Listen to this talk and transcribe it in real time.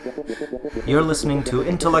You're listening to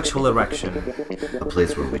Intellectual Erection, a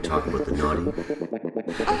place where we talk about the naughty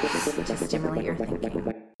to stimulate your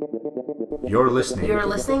thinking. You're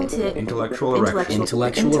listening to Intellectual Erection.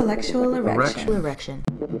 Intellectual Erection.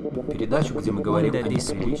 Передачу, где мы говорим о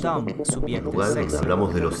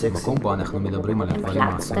hablamos de lo sexy. компанах, но мы говорим о En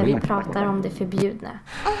plats där vi pratar om det förbjudna.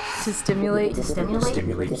 To stimulate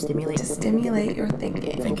your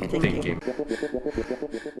thinking.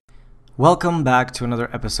 Welcome back to another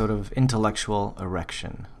episode of Intellectual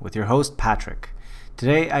Erection with your host Patrick.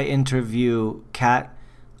 Today I interview Kat,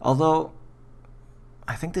 although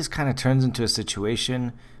I think this kind of turns into a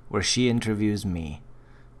situation where she interviews me.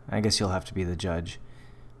 I guess you'll have to be the judge.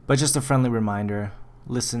 But just a friendly reminder,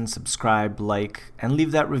 listen, subscribe, like, and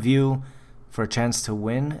leave that review for a chance to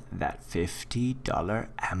win that $50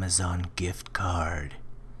 Amazon gift card.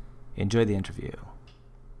 Enjoy the interview.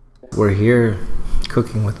 We're here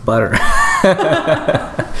cooking with butter.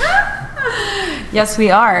 Yes,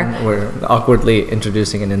 we are. We're awkwardly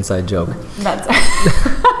introducing an inside joke. That's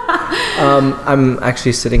I'm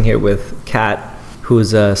actually sitting here with Kat,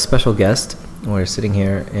 who's a special guest. We're sitting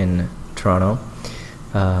here in Toronto,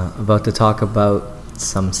 about to talk about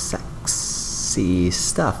some sexy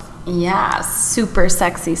stuff. Yeah, super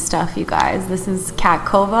sexy stuff, you guys. This is Kat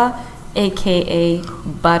Kova, aka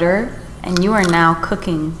Butter, and you are now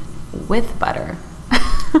cooking with butter.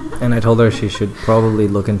 And I told her she should probably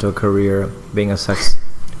look into a career being a sex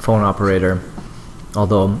phone operator,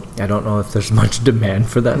 although I don't know if there's much demand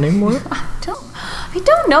for that anymore. I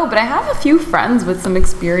don't know, but I have a few friends with some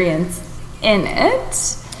experience in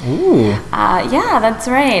it. Ooh. Yeah, that's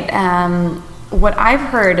right. What I've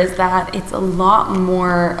heard is that it's a lot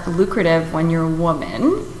more lucrative when you're a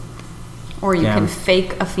woman, or you can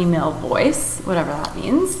fake a female voice, whatever that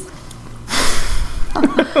means.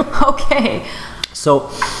 Okay. So,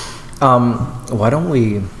 why don't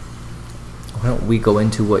we go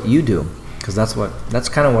into what you do? Because that's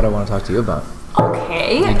kind of what I want to talk to you about.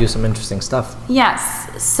 Okay. You do some interesting stuff. Yes.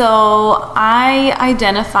 So I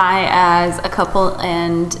identify as a couple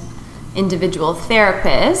and individual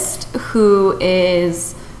therapist who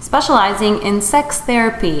is specializing in sex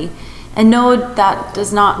therapy. And no, that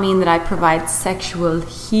does not mean that I provide sexual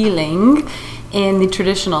healing in the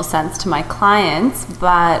traditional sense to my clients,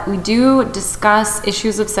 but we do discuss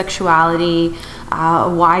issues of sexuality, a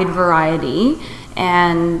wide variety,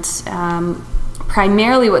 and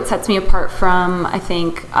primarily what sets me apart from, I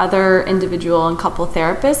think, other individual and couple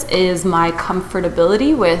therapists is my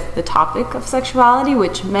comfortability with the topic of sexuality,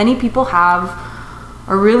 which many people have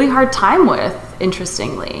a really hard time with,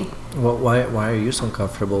 interestingly. Well, why are you so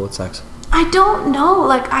comfortable with sex? I don't know.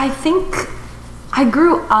 I think I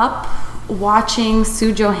grew up watching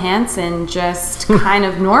Sue Johansson just kind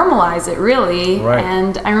of normalize it, really. Right.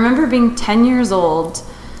 And I remember being 10 years old,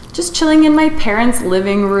 just chilling in my parents'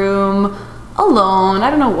 living room, alone. I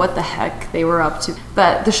don't know what the heck they were up to.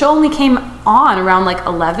 But the show only came on around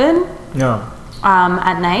 11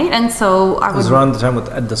 at night. And so It was around the time with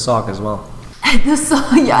Ed the Sock as well.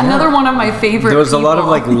 Another one of my favorite There was people. a lot of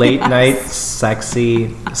late night,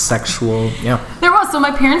 sexy, sexual, There was. So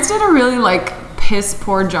my parents did a really piss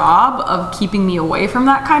poor job of keeping me away from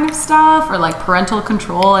that kind of stuff, or parental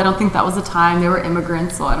control. I don't think that was the time. They were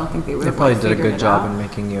immigrants, so I don't think they would have probably did a figured good it job out. in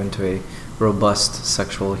making you into a robust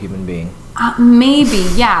sexual human being. Maybe,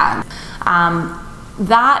 yeah.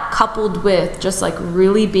 That coupled with just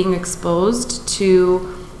really being exposed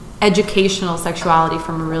to educational sexuality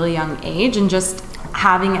from a really young age, and just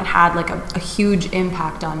having it had a huge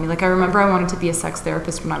impact on me. I remember I wanted to be a sex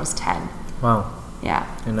therapist when I was 10. Wow. Yeah.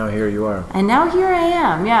 And now here you are. And now here I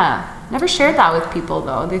am, yeah. Never shared that with people,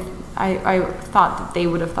 though. I thought that they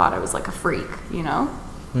would have thought I was a freak,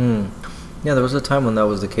 Yeah, there was a time when that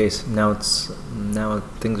was the case. Now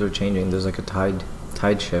things are changing. There's a tide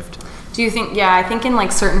shift. Do you think, I think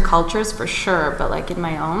in certain cultures for sure, but in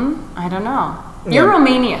my own, I don't know. You're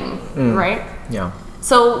Romanian, right? Yeah.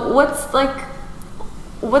 So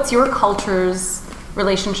what's your culture's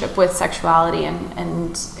relationship with sexuality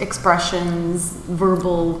and expressions,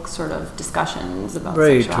 verbal sort of discussions about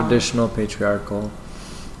Very sexuality? traditional, patriarchal.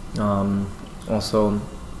 Also,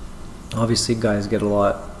 obviously, guys get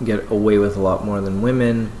away with a lot more than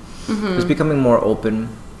women. Mm-hmm. It's becoming more open.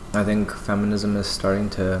 I think feminism is starting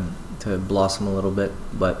to blossom a little bit,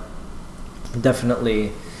 but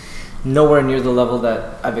definitely nowhere near the level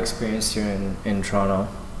that I've experienced here in Toronto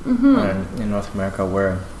and in North America,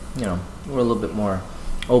 where we're a little bit more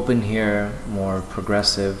open here, more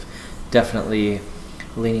progressive, definitely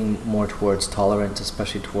leaning more towards tolerance,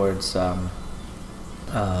 especially towards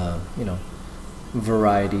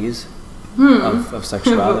varieties. of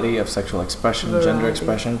sexuality, of sexual expression, gender Variety.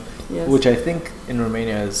 expression, Yes. which I think in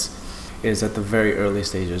Romania is at the very early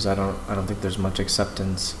stages. I don't think there's much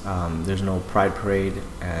acceptance. There's no pride parade,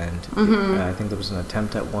 and I think there was an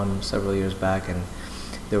attempt at one several years back, and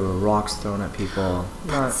there were rocks thrown at people.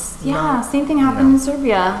 Same thing happened in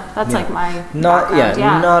Serbia. That's like my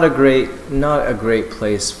background, not a great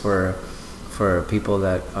place for people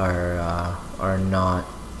that are not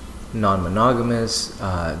non-monogamous,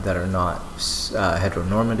 that are not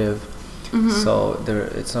heteronormative. So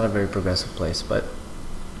it's not a very progressive place, but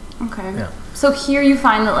Okay. Yeah. So here you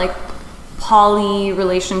find that like poly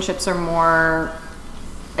relationships are more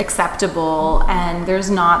acceptable, and there's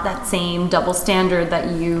not that same double standard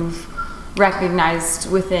that you've recognized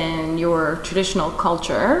within your traditional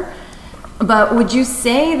culture. But would you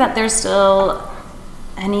say that there's still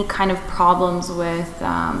any kind of problems with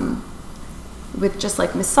just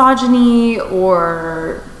like misogyny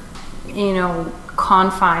or, you know,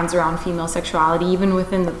 confines around female sexuality, even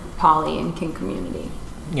within the poly and kink community?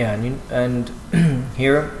 yeah, and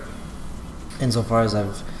here, insofar as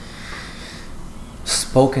I've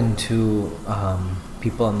spoken to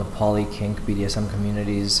people in the poly, kink, BDSM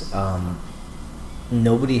communities,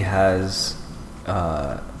 nobody has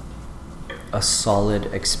a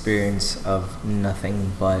solid experience of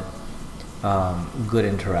nothing but good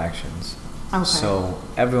interactions. Okay. So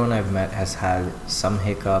everyone I've met has had some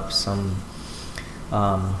hiccups, some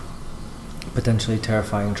potentially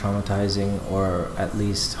terrifying, traumatizing, or at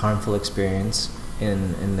least harmful experience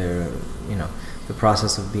in their, you know, the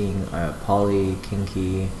process of being poly,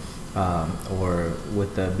 kinky, or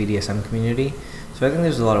with the BDSM community. So I think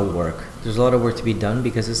there's a lot of work. There's a lot of work to be done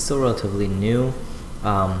because it's still relatively new.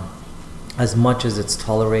 As much as it's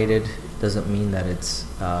tolerated, doesn't mean that it's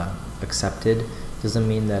accepted. Doesn't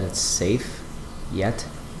mean that it's safe yet,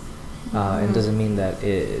 and doesn't mean that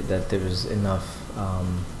that there's enough.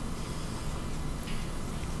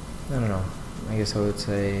 I don't know. I guess I would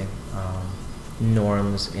say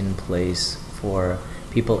norms in place for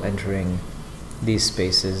people entering these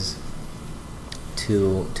spaces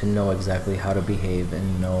to know exactly how to behave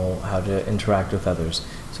and know how to interact with others.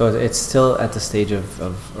 So it's still at the stage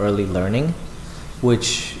of early learning,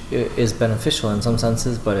 which is beneficial in some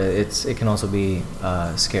senses, but it can also be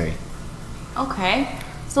scary. Okay.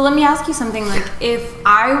 So let me ask you something. Like, if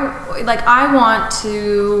I want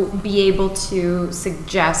to be able to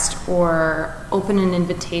suggest or open a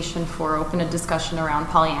discussion around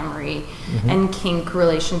polyamory and kink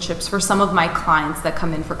relationships for some of my clients that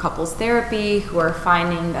come in for couples therapy, who are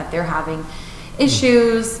finding that they're having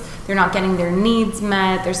issues, they're not getting their needs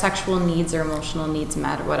met, their sexual needs or emotional needs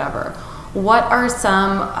met, or whatever. What are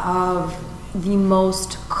some of the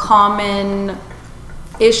most common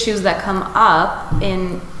issues that come up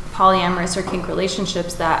in polyamorous or kink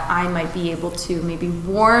relationships that I might be able to maybe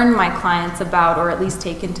warn my clients about, or at least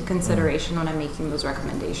take into consideration when I'm making those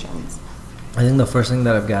recommendations? I think the first thing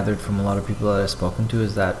that I've gathered from a lot of people that I've spoken to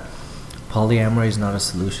is that polyamory is not a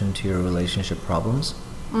solution to your relationship problems.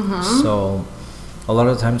 So a lot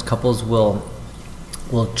of times couples will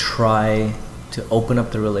try to open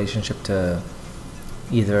up the relationship to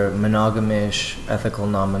either monogamish, ethical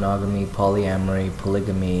non-monogamy, polyamory,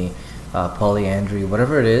 polygamy, polyandry,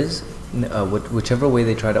 whatever it is, whichever way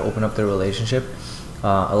they try to open up their relationship.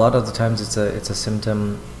 A lot of the times it's a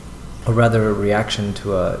symptom, or rather a reaction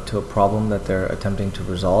to a problem that they're attempting to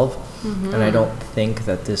resolve. And I don't think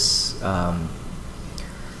that this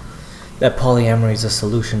that polyamory is a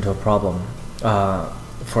solution to a problem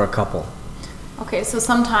for a couple. Okay, so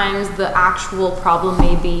sometimes the actual problem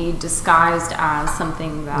may be disguised as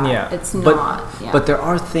something that it's not. But there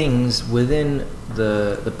are things within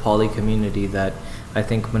the poly community that I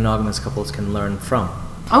think monogamous couples can learn from.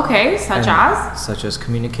 Okay, such as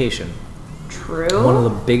communication. True. One of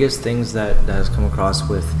the biggest things that has come across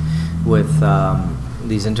with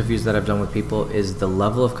these interviews that I've done with people is the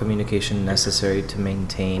level of communication necessary to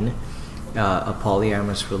maintain a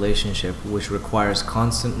polyamorous relationship, which requires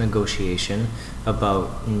constant negotiation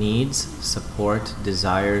about needs, support,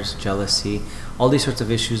 desires, jealousy, all these sorts of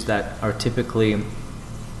issues that are typically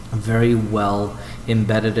very well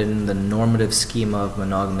embedded in the normative schema of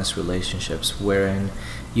monogamous relationships, wherein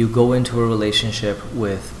you go into a relationship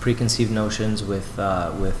with preconceived notions, with a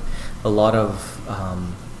lot of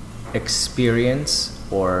experience,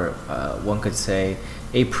 or one could say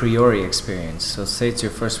a priori experience. So say it's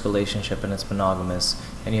your first relationship and it's monogamous,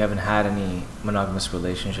 and you haven't had any monogamous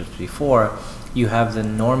relationships before, you have the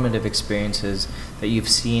normative experiences that you've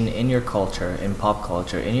seen in your culture, in pop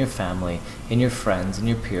culture, in your family, in your friends, in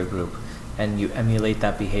your peer group, and you emulate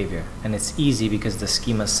that behavior. And it's easy because the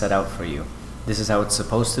schema's set out for you. this is how it's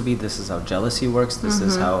supposed to be, this is how jealousy works, this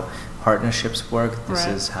is how partnerships work, this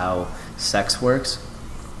Right. is how sex works.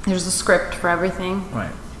 There's a script for everything.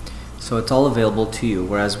 Right. So it's all available to you.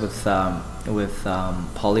 Whereas with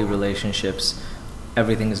poly relationships,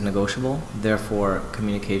 everything is negotiable. Therefore,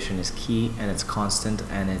 communication is key, and it's constant,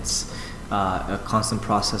 and it's a constant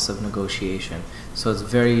process of negotiation. So it's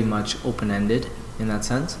very much open-ended in that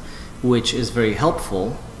sense, which is very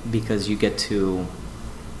helpful because you get to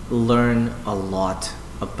learn a lot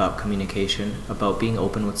about communication, about being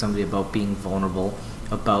open with somebody, about being vulnerable,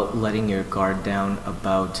 about letting your guard down,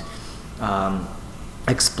 about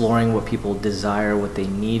exploring what people desire, what they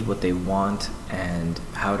need, what they want, and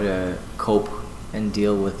how to cope and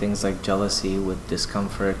deal with things like jealousy, with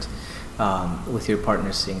discomfort, with your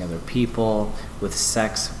partner seeing other people, with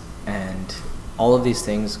sex, and all of these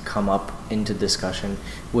things come up into discussion,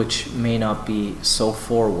 which may not be so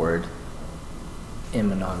forward in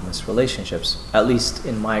monogamous relationships, at least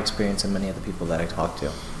in my experience and many of the people that I talk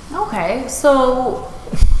to. Okay, so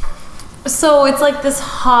it's like this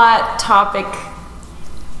hot topic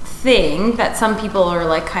thing that some people are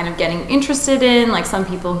like kind of getting interested in, like some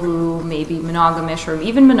people who may be monogamous or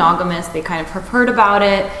even monogamous, they kind of have heard about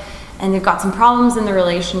it and they've got some problems in the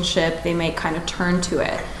relationship, they may kind of turn to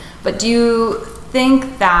it. But do you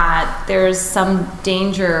think that there's some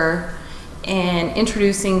danger in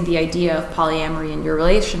introducing the idea of polyamory in your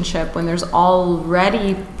relationship when there's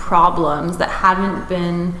already problems that haven't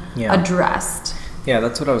been addressed? Yeah,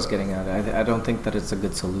 that's what I was getting at. I don't think that it's a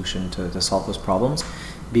good solution to solve those problems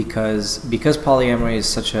because polyamory is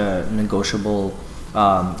such a negotiable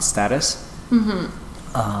status.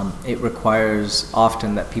 It requires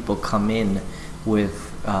often that people come in with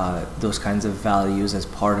those kinds of values as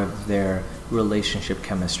part of their relationship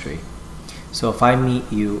chemistry. So if I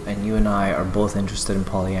meet you and you and I are both interested in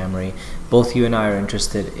polyamory, both you and I are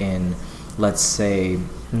interested in, let's say,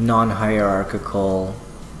 non-hierarchical,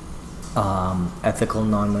 ethical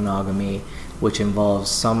non-monogamy, which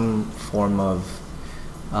involves some form of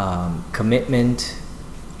commitment,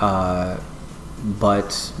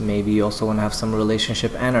 but maybe you also want to have some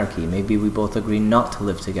relationship anarchy. Maybe we both agree not to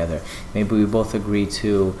live together. Maybe we both agree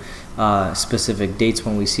to specific dates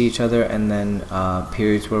when we see each other, and then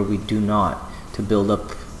periods where we do not, to build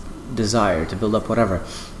up desire, to build up whatever.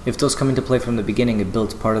 If those come into play from the beginning, it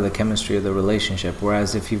builds part of the chemistry of the relationship.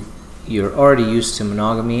 Whereas if you're already used to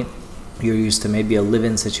monogamy, you're used to maybe a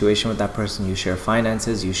live-in situation with that person, you share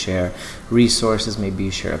finances, you share resources, maybe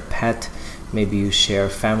you share a pet, maybe you share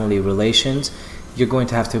family relations, you're going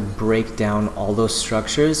to have to break down all those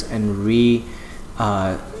structures and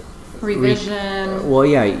revision. Well,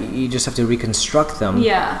 yeah, you just have to reconstruct them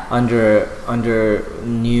under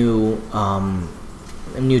new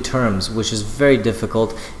terms, which is very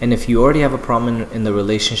difficult. And if you already have a problem in the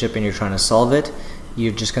relationship and you're trying to solve it,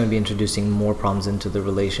 you're just going to be introducing more problems into the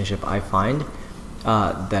relationship. I find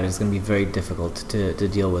that is going to be very difficult to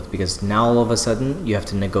deal with, because now all of a sudden you have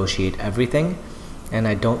to negotiate everything, and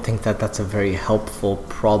I don't think that that's a very helpful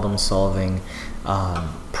problem-solving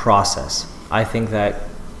process. I think that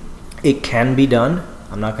it can be done.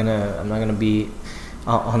 I'm not gonna be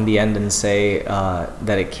on the end and say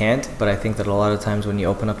that it can't, but I think that a lot of times when you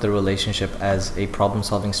open up the relationship as a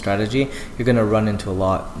problem-solving strategy, you're gonna run into a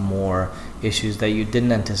lot more issues that you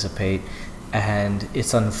didn't anticipate. And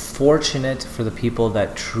it's unfortunate for the people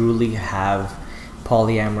that truly have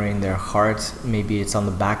polyamory in their heart. Maybe it's on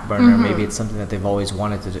the back burner, maybe it's something that they've always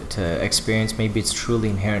wanted to experience, maybe it's truly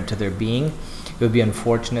inherent to their being. It would be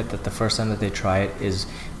unfortunate that the first time that they try it is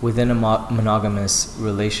within a monogamous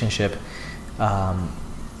relationship,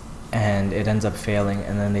 and it ends up failing,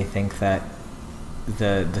 and then they think that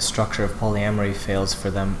the structure of polyamory fails for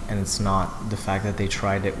them, and it's not the fact that they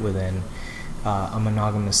tried it within a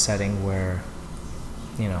monogamous setting where,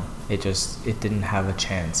 you know, it didn't have a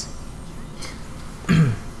chance.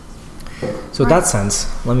 So in that sense,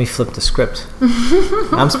 let me flip the script.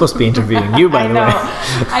 I'm supposed to be interviewing you, by the way.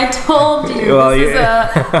 I told you, Well, this is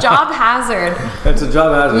a job hazard. It's a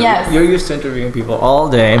job hazard. Yes. You're used to interviewing people all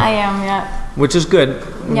day. I am, yeah. Which is good.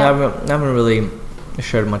 Yeah. I haven't really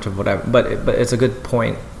shared much of whatever, but it's a good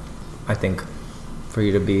point, I think, for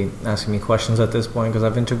you to be asking me questions at this point, because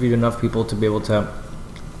I've interviewed enough people to be able to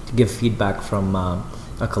give feedback from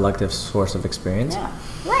a collective source of experience. Yeah.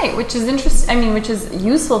 Right, which is interesting. I mean, which is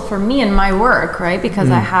useful for me in my work, right?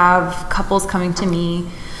 Because I have couples coming to me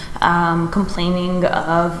complaining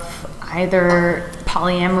of either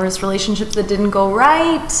polyamorous relationships that didn't go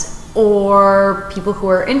right, or people who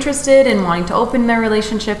are interested in wanting to open their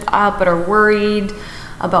relationship up but are worried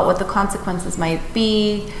about what the consequences might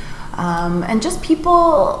be. and just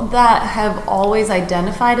people that have always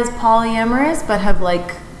identified as polyamorous but have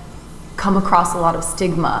like come across a lot of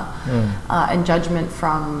stigma and judgment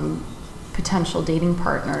from potential dating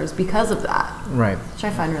partners because of that. Right. Which I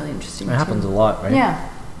find really interesting. It happens a lot, right? Yeah.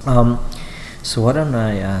 So why don't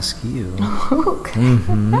I ask you? Okay.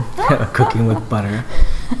 Cooking with butter.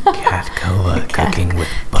 Katkoa cooking with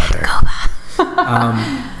butter.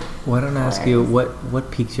 Why don't I ask you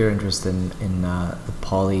what piqued your interest in the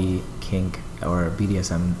poly, kink, or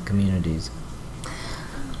BDSM communities?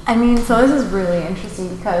 I mean, so this is really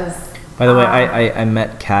interesting because... By the way, I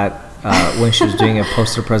met Kat when she was doing a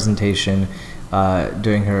poster presentation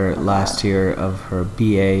during her last year of her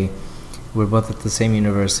BA. We're both at the same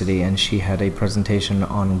university, and she had a presentation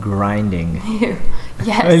on grinding.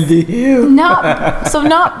 Yes.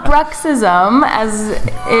 Not bruxism, as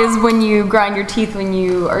is when you grind your teeth when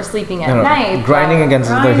you are sleeping at night. Grinding against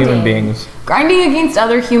other human beings. Grinding against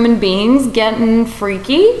other human beings, getting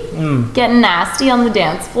freaky, getting nasty on the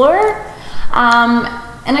dance floor.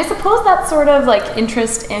 And I suppose that sort of like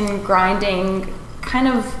interest in grinding kind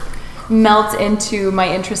of melts into my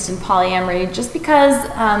interest in polyamory, just because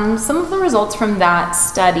some of the results from that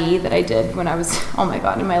study that I did when I was, oh my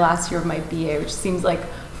god, in my last year of my BA, which seems like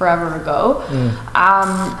forever ago,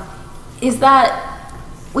 is that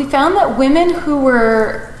we found that women who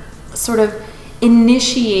were sort of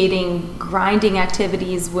initiating grinding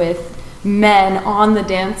activities with men on the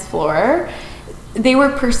dance floor, they were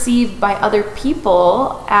perceived by other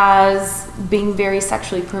people as being very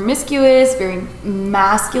sexually promiscuous, very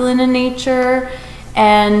masculine in nature,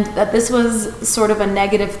 and that this was sort of a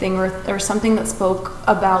negative thing or something that spoke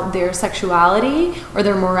about their sexuality or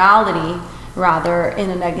their morality, rather, in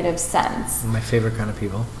a negative sense. My favorite kind of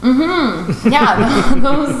people. Yeah,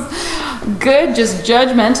 those good, just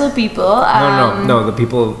judgmental people. No, the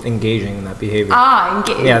people engaging in that behavior.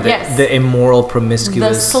 Yes. The immoral,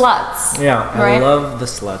 promiscuous. The sluts. Yeah, right? I love the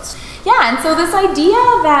sluts. Yeah, and so this idea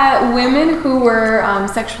that women who were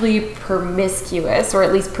sexually promiscuous, or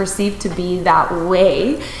at least perceived to be that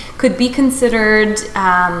way, could be considered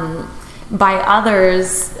by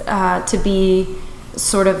others to be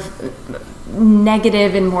sort of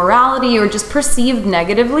negative in morality or just perceived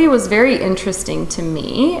negatively was very interesting to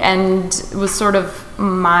me, and was sort of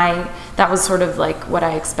that was sort of like what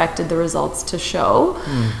I expected the results to show.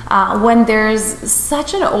 When there's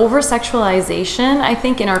such an over-sexualization, I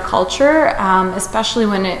think, in our culture, especially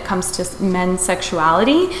when it comes to men's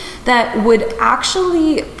sexuality, that would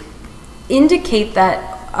actually indicate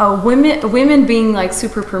that women being like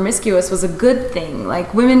super promiscuous was a good thing.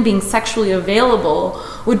 Like women being sexually available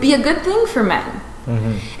would be a good thing for men.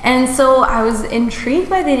 And so I was intrigued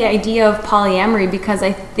by the idea of polyamory because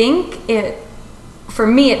I think for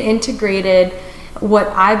me, it integrated what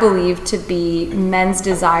I believe to be men's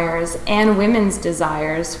desires and women's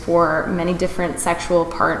desires for many different sexual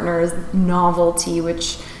partners, novelty,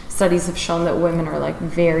 which studies have shown that women are like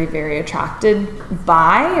very, very attracted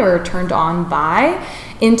by or turned on by,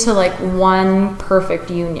 into like one perfect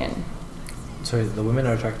union. Sorry, the women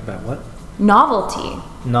are attracted by what? Novelty.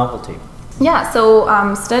 Yeah,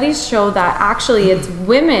 so studies show that actually it's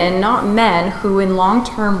women, not men, who in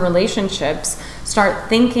long-term relationships start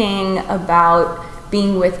thinking about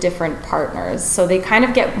being with different partners. So they kind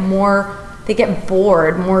of get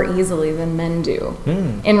bored more easily than men do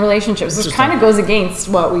in relationships, which kind of goes against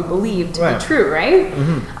what we believe to be true, right?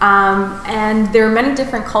 And there are many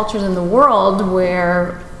different cultures in the world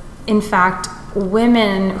where, in fact,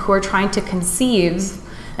 women who are trying to conceive,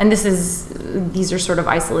 and these are sort of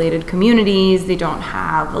isolated communities, they don't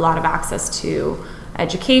have a lot of access to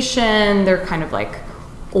education, they're kind of like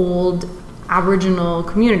old Aboriginal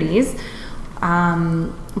communities,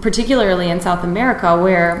 particularly in South America,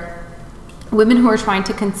 where women who are trying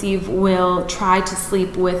to conceive will try to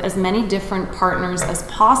sleep with as many different partners as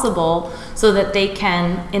possible so that they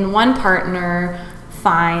can, in one partner,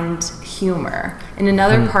 find humor, in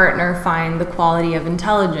another partner find the quality of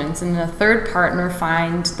intelligence, and in a third partner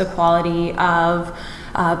find the quality of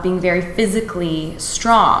being very physically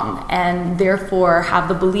strong, and therefore have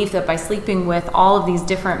the belief that by sleeping with all of these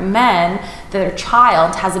different men, their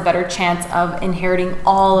child has a better chance of inheriting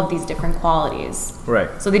all of these different qualities. Right.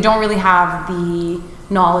 So they don't really have the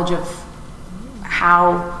knowledge of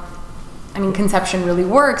how, conception really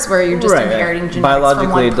works, where you're just inheriting genetics biologically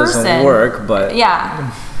from one it person. doesn't work, but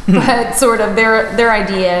yeah. But sort of their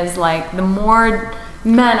idea is like, the more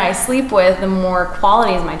men I sleep with, the more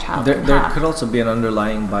qualities my child can there have. could also be an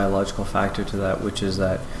underlying biological factor to that, which is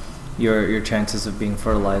that your chances of being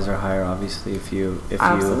fertilized are higher, obviously, if you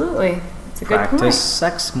Absolutely. It's a good point. practice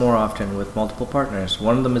sex more often with multiple partners.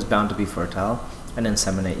 One of them is bound to be fertile, and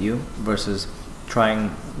inseminate you versus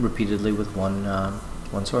trying repeatedly with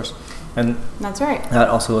one source. And That's right. that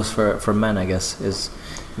also goes for men, I guess.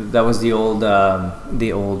 That was the old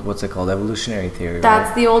what's it called, evolutionary theory, That's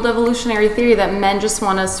right? the old evolutionary theory that men just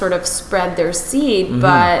want to sort of spread their seed, Mm-hmm.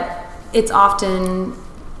 but it's often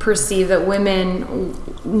perceived that women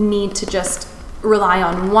need to just rely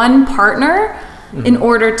on one partner Mm-hmm. in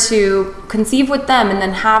order to conceive with them and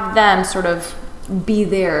then have them sort of be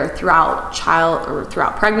there throughout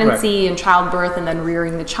pregnancy and childbirth and then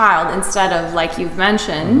rearing the child, instead of, like you've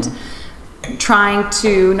mentioned, trying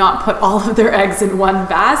to not put all of their eggs in one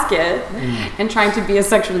basket and trying to be as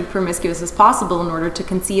sexually promiscuous as possible in order to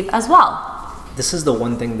conceive as well. This is the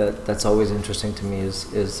one thing that's always interesting to me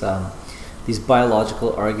is these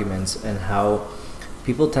biological arguments, and how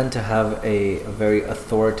people tend to have a very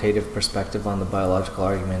authoritative perspective on the biological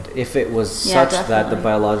argument. If it was Yeah, such that the definitely.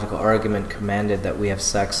 biological argument commanded that we have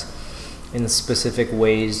sex in specific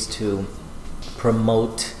ways to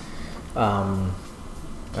promote,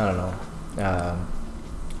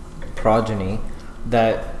 progeny,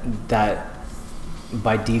 that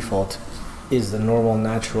by default is the normal,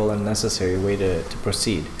 natural, and necessary way to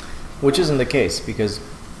proceed, which isn't the case, because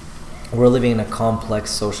we're living in a complex,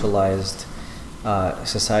 socialized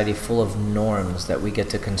society full of norms that we get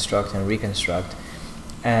to construct and reconstruct,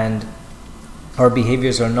 and our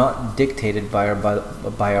behaviors are not dictated by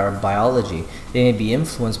our biology. They may be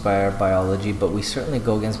influenced by our biology, but we certainly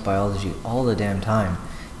go against biology all the damn time.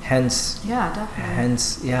 Hence, the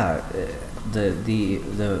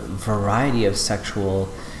variety of sexual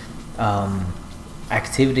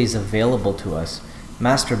activities available to us.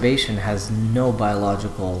 Masturbation has no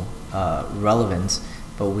biological relevance,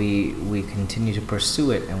 but we continue to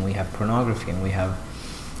pursue it, and we have pornography, and we have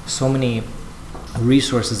so many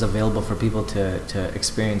resources available for people to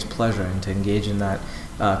experience pleasure and to engage in that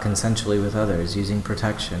consensually with others, using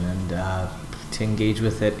protection, and to engage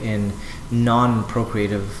with it in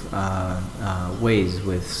non-procreative ways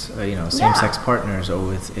with same-sex partners, or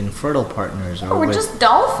with infertile partners, or We're with just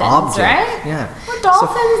dolphins, objects. right? Yeah. We're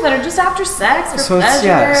dolphins that are just after sex for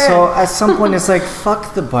pleasure. So at some point it's like,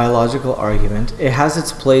 fuck the biological argument. It has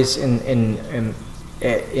its place in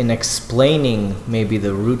explaining maybe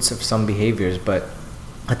the roots of some behaviors, but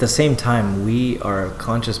at the same time, we are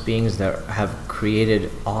conscious beings that have created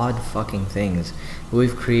odd fucking things.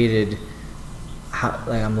 We've created.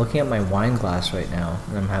 I'm looking at my wine glass right now,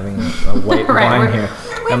 and I'm having a white wine here.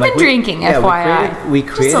 We've been drinking, FYI. We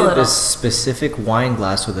Just a created little. this specific wine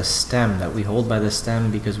glass with a stem that we hold by the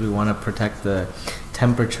stem because we want to protect the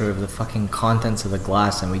temperature of the fucking contents of the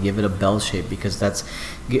glass, and we give it a bell shape because that's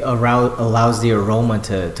allows the aroma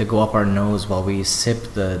to go up our nose while we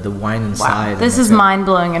sip the wine inside. Wow, this is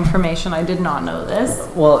mind-blowing information. I did not know this.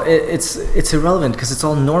 Well, it's irrelevant because it's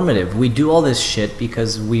all normative. We do all this shit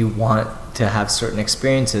because we want to have certain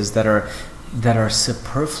experiences that are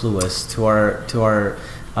superfluous to our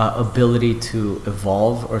ability to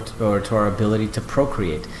evolve, or to our ability to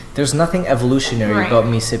procreate. There's nothing evolutionary about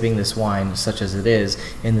me sipping this wine, such as it is,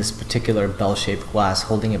 in this particular bell-shaped glass,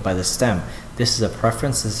 holding it by the stem. This is a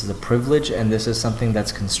preference, this is a privilege, and this is something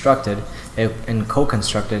that's constructed and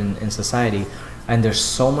co-constructed in society. And there's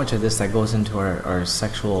so much of this that goes into our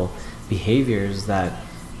sexual behaviors that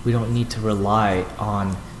we don't need to rely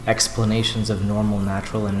on explanations of normal,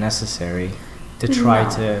 natural, and necessary to try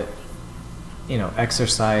to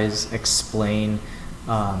exercise, explain,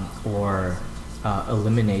 or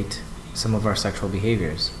eliminate some of our sexual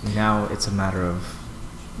behaviors. Now it's a matter of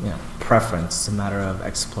preference, it's a matter of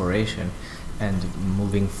exploration and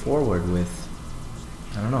moving forward with,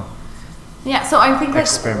 Yeah, so I think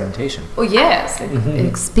experimentation. Oh yes,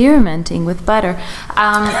 experimenting with butter.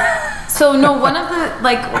 So no, one of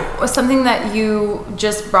the something that you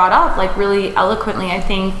just brought up really eloquently, I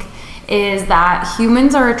think, is that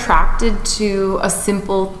humans are attracted to a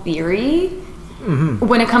simple theory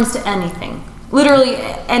when it comes to anything. Literally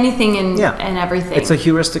anything and everything. It's a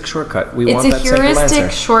heuristic shortcut. It's a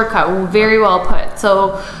heuristic shortcut. Very well put.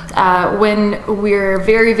 So when we're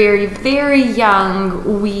very, very, very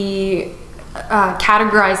young, we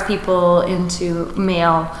categorize people into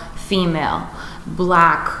male, female,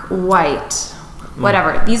 black, white,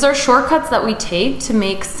 whatever. These are shortcuts that we take to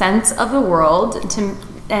make sense of the world.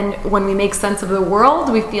 And when we make sense of the world,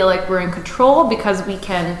 we feel like we're in control because we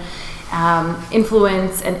can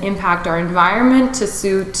influence and impact our environment to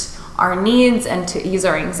suit our needs and to ease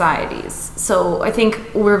our anxieties. So I think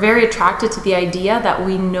we're very attracted to the idea that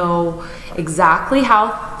we know exactly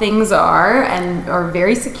how things are and are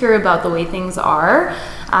very secure about the way things are,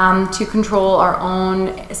 to control our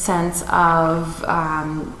own sense of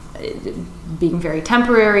being very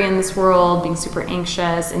temporary in this world, being super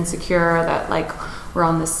anxious, insecure, that like we're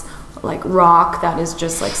on this like rock that is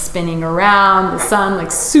just like spinning around the sun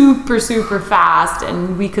like super, super fast,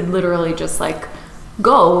 and we could literally just like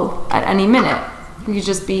go at any minute. We could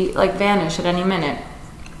just be like vanish at any minute.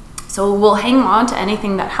 So we'll hang on to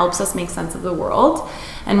anything that helps us make sense of the world.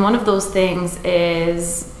 And one of those things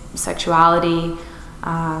is sexuality,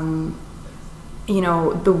 you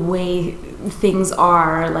know, the way things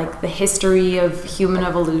are, like the history of human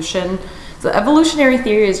evolution. So evolutionary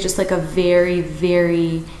theory is just like a very,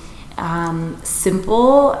 very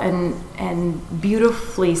simple and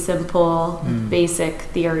beautifully simple basic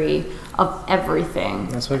theory of everything.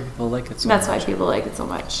 That's why people like it so That's much. why people like it so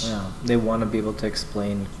much. Yeah, they want to be able to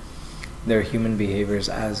explain their human behaviors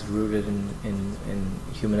as rooted in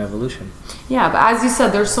human evolution. Yeah, but as you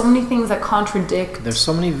said, there's so many things that contradict There's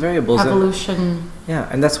so many variables. evolution. Yeah,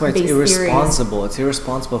 and that's why it's based irresponsible. Theories. It's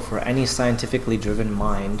irresponsible for any scientifically driven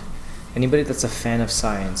mind, anybody that's a fan of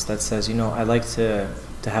science, that says, you know, I like to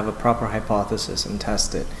have a proper hypothesis and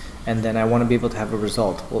test it, and then I want to be able to have a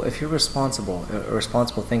result. Well, if you're a responsible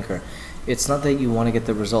thinker, it's not that you want to get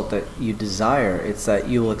the result that you desire, it's that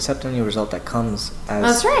you will accept any result that comes as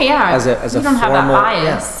That's right, yeah. as a You don't have that formal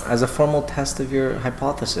bias. as a formal test of your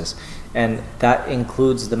hypothesis, and that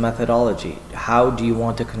includes the methodology. How do you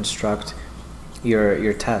want to construct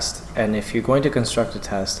your test? And if you're going to construct a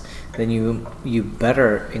test, then you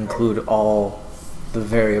better include all the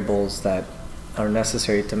variables that are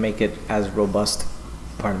necessary to make it as robust,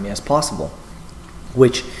 as possible,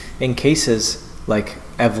 which in cases like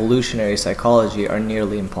evolutionary psychology are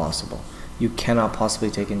nearly impossible. You cannot possibly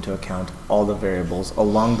take into account all the variables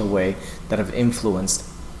along the way that have influenced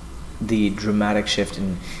the dramatic shift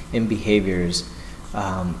in behaviors.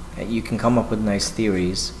 You can come up with nice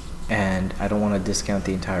theories, and I don't want to discount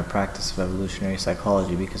the entire practice of evolutionary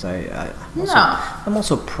psychology, because I'm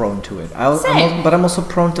also prone to it. Same. But I'm also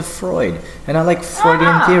prone to Freud, and I like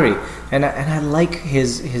Freudian theory, and I like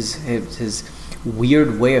his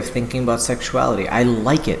weird way of thinking about sexuality. I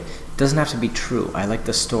like it. It doesn't have to be true. I like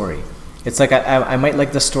the story. It's like I might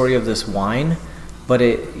like the story of this wine, but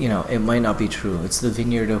it might not be true. It's the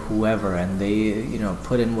vineyard of whoever, and they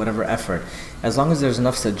put in whatever effort. As long as there's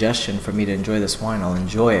enough suggestion for me to enjoy this wine, I'll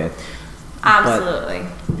enjoy it. Absolutely.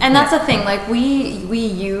 And that's the thing, like we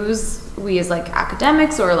as like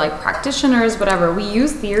academics or like practitioners, whatever, we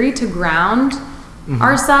use theory to ground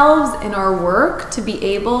ourselves in our work to be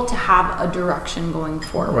able to have a direction going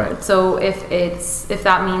forward. Right. So if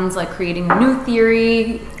that means like creating a new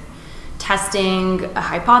theory, testing a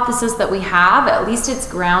hypothesis that we have, at least it's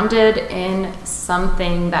grounded in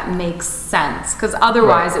something that makes sense, because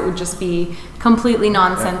otherwise it would just be completely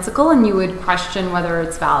nonsensical and you would question whether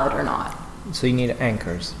it's valid or not. So you need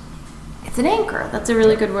anchors. It's an anchor. That's a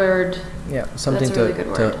really good word. Yeah, something That's a really good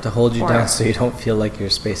word to hold you for down it. so you don't feel like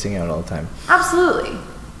you're spacing out all the time. Absolutely.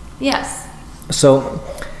 Yes. So,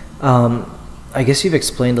 I guess you've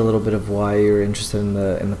explained a little bit of why you're interested in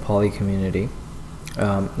the poly community.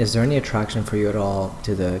 Is there any attraction for you at all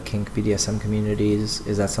to the kink BDSM communities?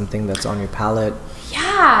 Is that something that's on your palette?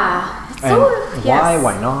 Yeah. And why?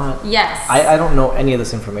 Why not? Yes. I don't know any of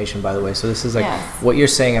this information, by the way, so this is like Yes. what you're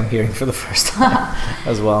saying I'm hearing for the first time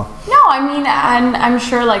as well. No, I mean, and I'm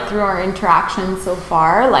sure like through our interactions so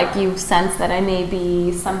far, like you've sensed that I may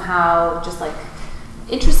be somehow just like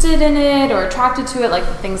interested in it or attracted to it, like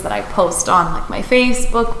the things that I post on like my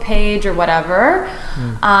Facebook page or whatever.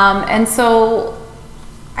 And so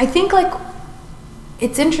I think like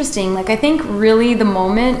it's interesting. Like I think really the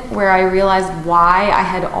moment where I realized why I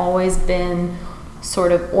had always been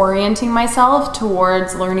sort of orienting myself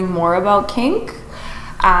towards learning more about kink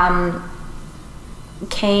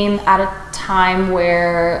came at a time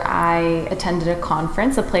where I attended a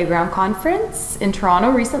conference, a playground conference in Toronto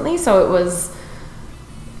recently. So it was,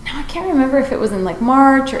 now I can't remember if it was in like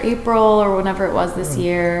March or April or whenever it was this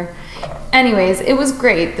year. Anyways, it was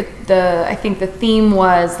great. I think the theme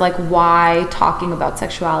was like why talking about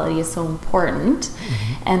sexuality is so important.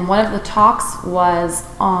 And one of the talks was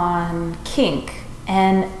on kink.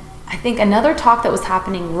 And I think another talk that was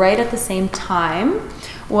happening right at the same time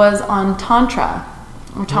was on tantra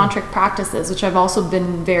or tantric practices, which I've also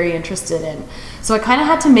been very interested in. So I kind of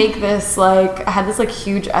had to make this like, I had this like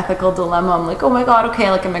huge ethical dilemma. I'm like, oh my God,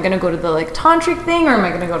 okay, like am I gonna go to the like tantric thing or am I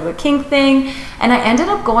gonna go to the kink thing? And I ended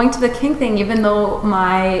up going to the kink thing, even though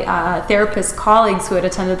my therapist colleagues who had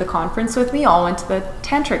attended the conference with me all went to the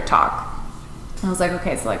tantric talk. And I was like,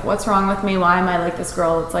 okay, so like what's wrong with me? Why am I like this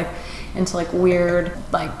girl that's like into like weird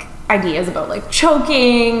like ideas about like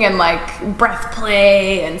choking and like breath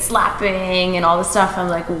play and slapping and all this stuff. I'm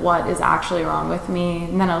like, what is actually wrong with me?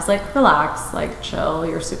 And then I was like, relax, like chill.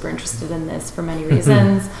 You're super interested in this for many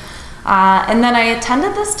reasons. And then I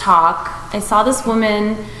attended this talk. I saw this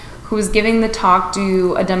woman who was giving the talk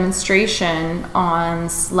do a demonstration on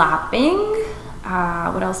slapping.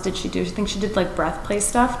 What else did she do? I think she did like breath play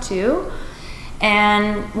stuff too.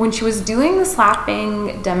 And when she was doing the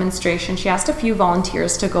slapping demonstration, she asked a few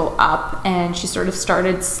volunteers to go up, and she sort of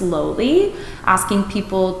started slowly asking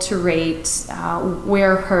people to rate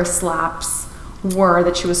where her slaps were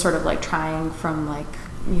that she was sort of like trying from like,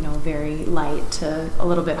 you know, very light to a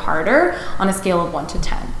little bit harder on a scale of 1 to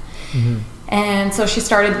 10. Mm-hmm. And so she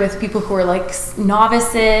started with people who were like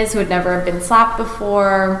novices who had never been slapped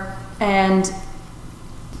before. And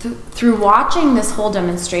through watching this whole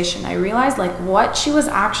demonstration, I realized like what she was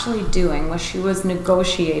actually doing was she was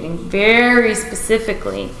negotiating very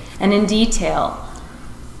specifically and in detail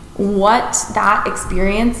what that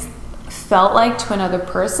experience felt like to another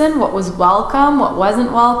person, what was welcome, what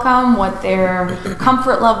wasn't welcome, what their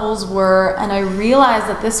comfort levels were. And I realized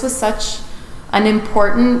that this was such an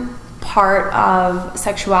important part of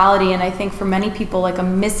sexuality, and I think for many people like a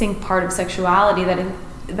missing part of sexuality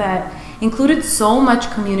that included so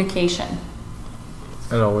much communication.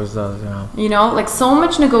 It always does, yeah. You know, like so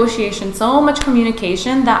much negotiation, so much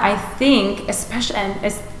communication that I think,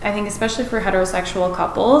 especially for heterosexual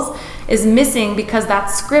couples, is missing because that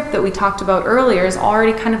script that we talked about earlier is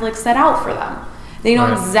already kind of like set out for them. They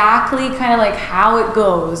know exactly kind of like how it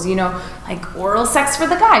goes, you know, like oral sex for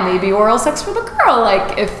the guy, maybe oral sex for the girl,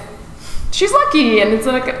 like if she's lucky and it's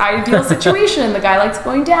like an ideal situation, the guy likes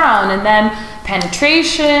going down, and then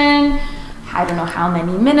penetration, I don't know how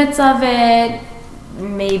many minutes of it,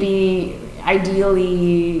 maybe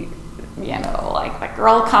ideally, you know, like the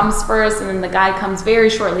girl comes first and then the guy comes very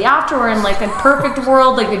shortly after, or in like a perfect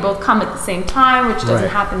world, like they both come at the same time, which doesn't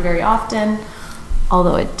happen very often.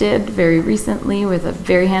 Although it did very recently with a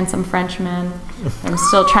very handsome Frenchman. I'm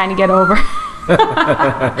still trying to get over.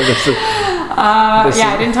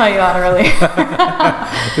 I didn't tell you that earlier.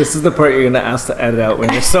 This is the part you're going to ask to edit out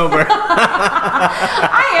when you're sober.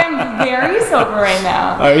 I am very sober right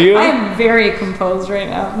now. Are you? I am very composed right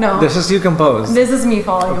now. No. This is you composed? This is me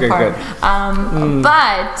falling apart. Good.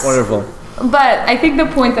 But... Wonderful. But I think the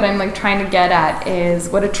point that I'm like trying to get at is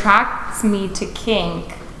what attracts me to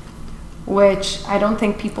kink, which I don't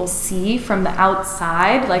think people see from the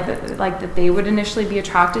outside, like that they would initially be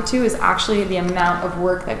attracted to, is actually the amount of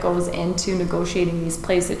work that goes into negotiating these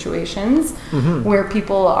play situations, where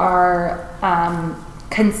people are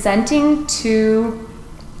consenting to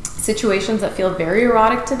situations that feel very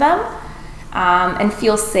erotic to them, and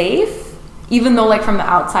feel safe, even though like from the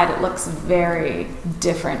outside it looks very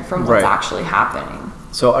different from what's actually happening.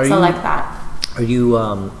 So are you like that? Are you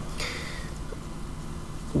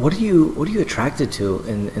What are you attracted to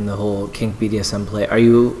in the whole kink BDSM play?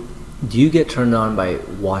 Do you get turned on by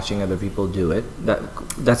watching other people do it?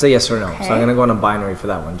 That's a yes or no. Okay. So I'm gonna go on a binary for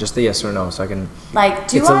that one. Just a yes or no, so I can.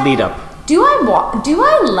 Like, it's a lead up. Do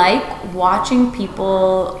I like watching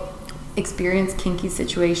people experience kinky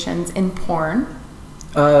situations in porn?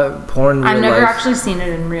 Porn. I've never actually seen it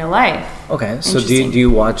in real life. Okay, so do you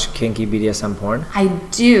watch kinky BDSM porn? I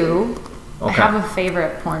do. Okay. I have a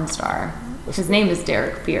favorite porn star. His name is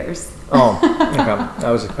Derek Pierce. Oh, okay.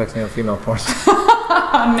 I was expecting a female porn star.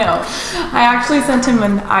 No. I actually sent him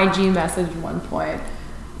an IG message at one point.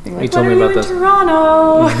 Being like, you told me about this.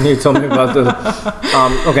 Toronto? You told me about this.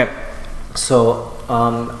 Okay. So,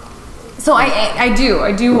 So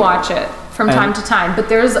I do watch it from time to time, but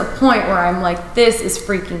there's a point where I'm like, this is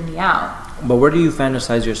freaking me out. But where do you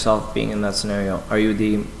fantasize yourself being in that scenario? Are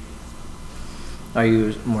you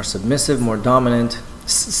more submissive, more dominant?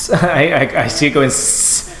 I see it going.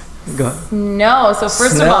 Go. No. So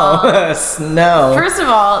first of all, no. First of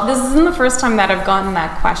all, this isn't the first time that I've gotten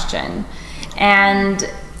that question, and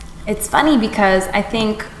it's funny because I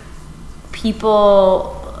think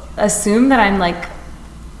people assume that I'm like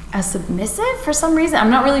a submissive for some reason.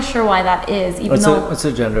 I'm not really sure why that is. It's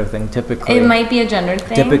a gender thing. Typically, it might be a gender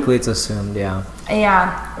thing. Typically, it's assumed. Yeah.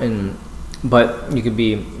 Yeah. But you could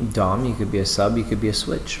be dom, you could be a sub, you could be a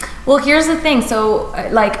switch. Well, here's the thing. So,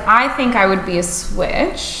 like, I think I would be a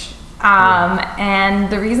switch. And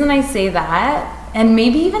the reason I say that, and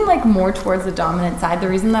maybe even like more towards the dominant side, the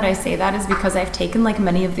reason that I say that is because I've taken like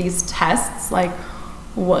many of these tests, like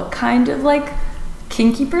what kind of like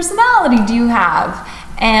kinky personality do you have?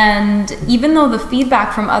 And even though the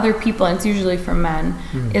feedback from other people, and it's usually from men,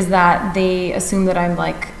 is that they assume that I'm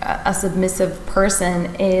like a submissive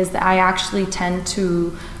person, is that I actually tend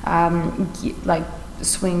to like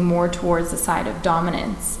swing more towards the side of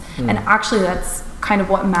dominance. And actually that's kind of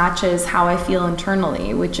what matches how I feel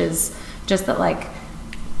internally, which is just that, like,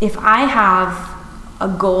 if I have a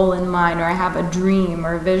goal in mind, or I have a dream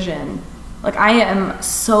or a vision, like, I am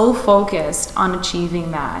so focused on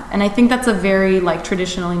achieving that. And I think that's a very, like,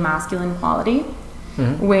 traditionally masculine quality,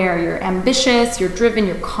 where you're ambitious, you're driven,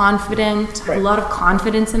 you're confident. I have a lot of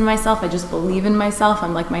confidence in myself. I just believe in myself.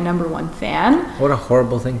 I'm like my number one fan. What a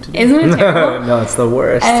horrible thing to do. Isn't it terrible? No, it's the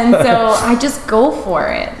worst. And so I just go for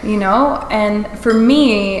it, you know? And for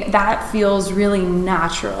me, that feels really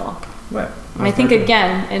natural. Right. And I think,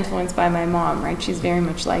 again, influenced by my mom, right? She's very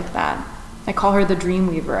much like that. I call her the dream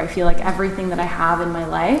weaver. I feel like everything that I have in my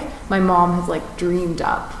life, my mom has, like, dreamed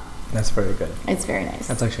up. That's very good. It's very nice.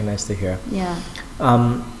 That's actually nice to hear. Yeah.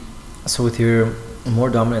 So with your more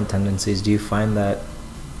dominant tendencies, do you find that,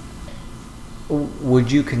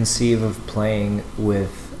 would you conceive of playing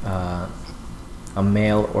with a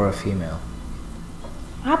male or a female?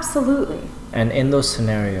 Absolutely. And in those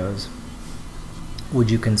scenarios, would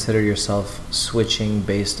you consider yourself switching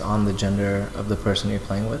based on the gender of the person you're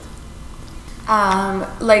playing with?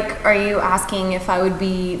 Like, are you asking if I would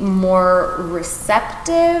be more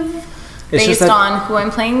receptive It's just based that- on who I'm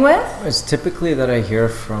playing with? It's typically that I hear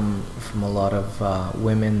from a lot of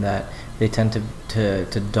women that they tend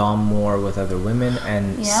to dom more with other women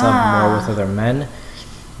and sub more with other men,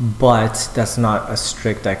 but that's not a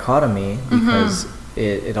strict dichotomy, because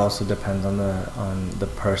it also depends on the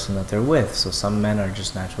person that they're with. So some men are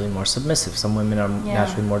just naturally more submissive, some women are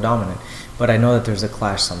naturally more dominant, but I know that there's a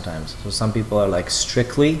clash sometimes. So some people are like,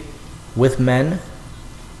 strictly with men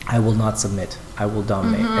I will not submit, I will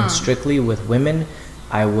dominate, and strictly with women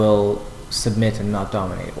I will submit and not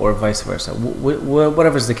dominate, or vice versa.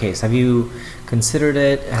 Whatever's the case, have you considered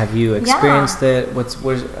it? Have you experienced it?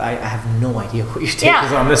 I have no idea what your take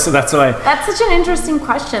is on this, so that's why. That's such an interesting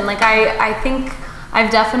question. Like, I think I've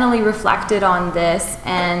definitely reflected on this,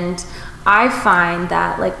 and I find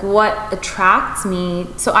that, like, what attracts me,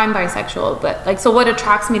 so I'm bisexual, but, like, so what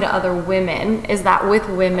attracts me to other women is that with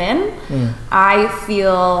women, I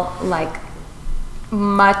feel like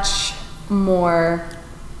much more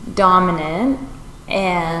dominant,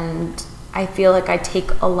 and I feel like I take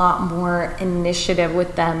a lot more initiative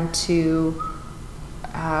with them to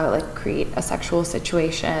like create a sexual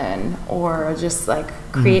situation, or just like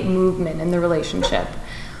create movement in the relationship.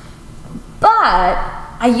 But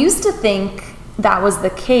I used to think that was the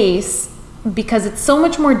case because it's so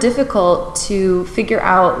much more difficult to figure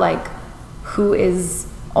out, like, who is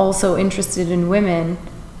also interested in women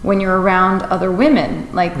when you're around other women.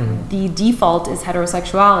 Like, the default is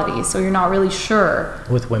heterosexuality, so you're not really sure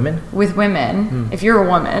With women? with women, if you're a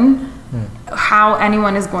woman, how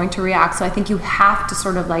anyone is going to react. So I think you have to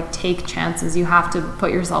sort of, like, take chances. You have to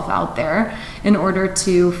put yourself out there in order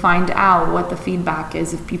to find out what the feedback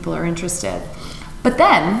is if people are interested. But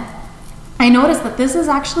then I noticed that this is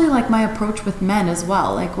actually, like, my approach with men as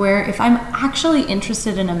well. Like, where if I'm actually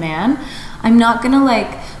interested in a man, I'm not gonna,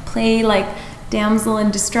 like, play, like, damsel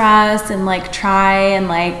in distress and, like, try and,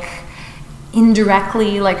 like,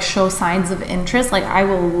 indirectly, like, show signs of interest. Like, I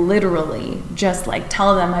will literally just, like,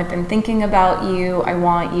 tell them, I've been thinking about you, I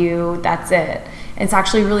want you, that's it. It's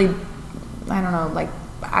actually really, I don't know, like,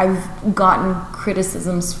 I've gotten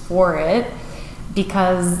criticisms for it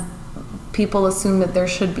because people assume that there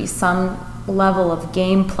should be some level of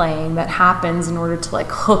game playing that happens in order to, like,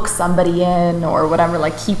 hook somebody in or whatever,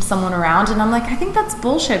 like, keep someone around. And I'm like, I think that's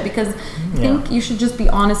bullshit, because I think you should just be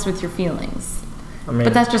honest with your feelings. I mean,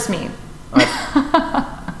 but that's just me.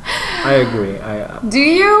 I agree. Do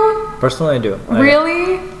you? Personally, I do.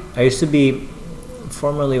 Really? I used to be,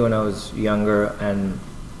 formerly when I was younger and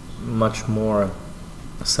much more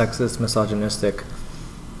sexist, misogynistic,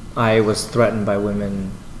 I was threatened by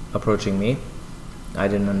women approaching me. I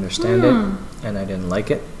didn't understand it, and I didn't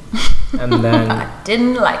like it. And then I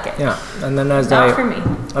didn't like it. yeah, and then as Not for me.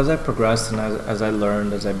 as I progressed and as I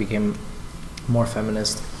learned, as I became more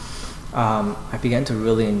feminist, I began to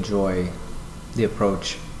really enjoy the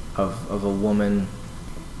approach of a woman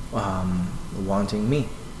wanting me.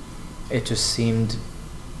 It just seemed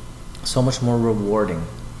so much more rewarding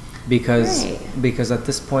because at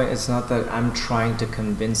this point it's not that I'm trying to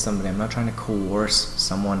convince somebody, I'm not trying to coerce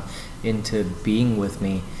someone into being with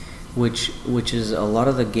me, which is a lot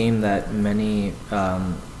of the game that many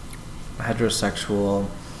heterosexual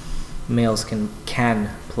males can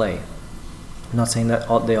play. I'm not saying that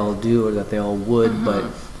they all do or that they all would, but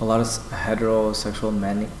a lot of heterosexual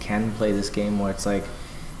men can play this game where it's like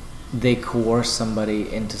they coerce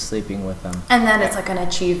somebody into sleeping with them. And then it's like an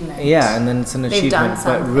achievement. Yeah, and then it's an They've done achievement,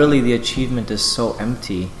 but something. really the achievement is so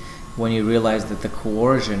empty when you realize that the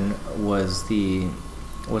coercion was the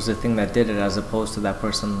thing that did it, as opposed to that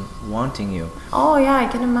person wanting you. Oh yeah, I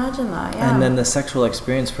can imagine that. Yeah. And then the sexual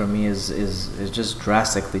experience for me is just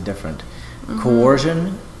drastically different.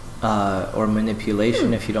 Coercion or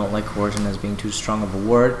manipulation, if you don't like coercion as being too strong of a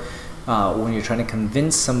word, when you're trying to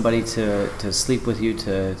convince somebody to sleep with you,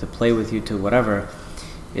 to play with you, to whatever,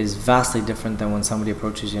 is vastly different than when somebody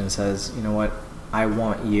approaches you and says, you know what, I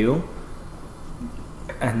want you.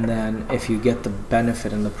 And then if you get the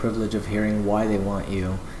benefit and the privilege of hearing why they want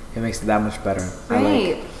you, it makes it that much better.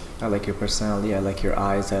 Right. I like your personality, I like your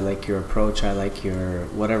eyes, I like your approach, I like your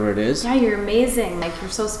whatever it is. Yeah, you're amazing. Like,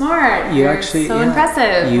 you're so smart. You're actually so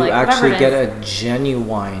impressive. You like, actually get a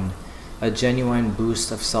genuine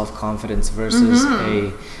boost of self-confidence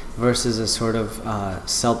versus a sort of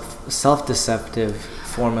self-deceptive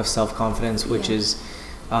form of self-confidence, which is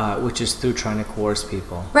through trying to coerce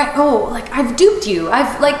people. Right. Oh, like, I've duped you.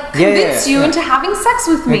 I've like convinced you into having sex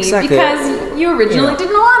with me because you originally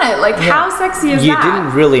didn't want it. Like, how sexy is that? You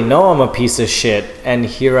didn't really know I'm a piece of shit, and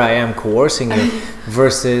here I am coercing you.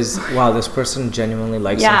 Versus, wow, this person genuinely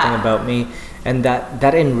likes something about me, and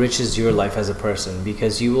that enriches your life as a person,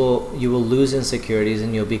 because you will lose insecurities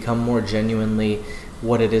and you'll become more genuinely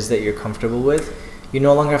what it is that you're comfortable with. You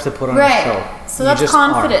no longer have to put on a show. So that's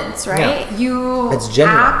confidence, right? Yeah. It's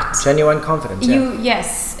genuine confidence.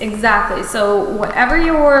 Yes, exactly. So whatever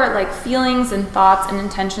your like feelings and thoughts and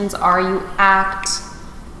intentions are, you act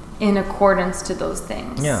in accordance to those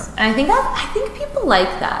things. Yeah. And I think people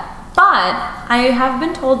like that. But I have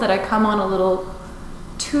been told that I come on a little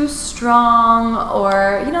too strong,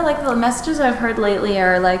 or like the messages I've heard lately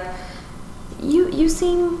are like, you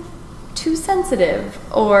seem too sensitive,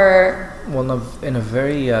 or in a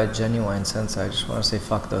very genuine sense, I just want to say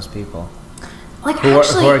fuck those people. Like, who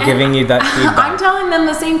are giving you that feedback. I'm telling them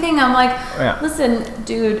the same thing. I'm like, listen,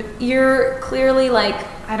 dude, you're clearly like,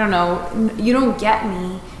 I don't know, you don't get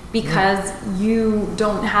me because you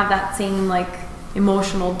don't have that same like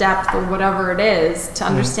emotional depth or whatever it is to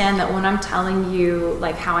understand that when I'm telling you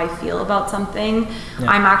like how I feel about something,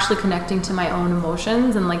 I'm actually connecting to my own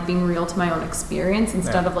emotions and like being real to my own experience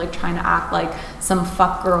instead of like trying to act like some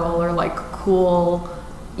fuck girl or like cool,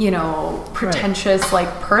 pretentious like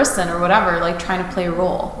person or whatever, like trying to play a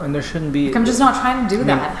role. And there shouldn't be. Like, I'm just not trying to do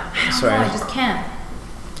that. I just can't.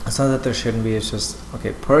 It's not that there shouldn't be. It's just,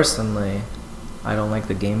 okay, personally, I don't like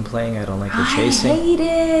the game playing. I don't like the chasing. I hate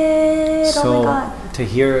it. So oh my God. To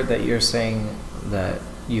hear that you're saying that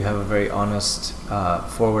you have a very honest,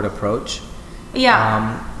 forward approach,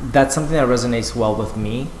 that's something that resonates well with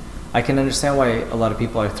me. I can understand why a lot of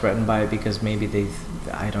people are threatened by it, because maybe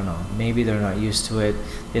maybe they're not used to it.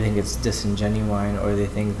 They think it's disingenuine, or they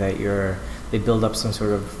think that they build up some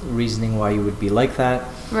sort of reasoning why you would be like that.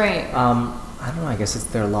 Right. I don't know. I guess it's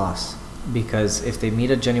their loss. Because if they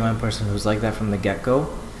meet a genuine person who's like that from the get-go,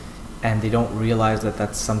 and they don't realize that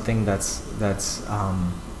that's something that's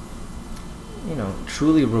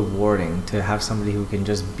truly rewarding, to have somebody who can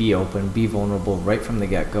just be open, be vulnerable right from the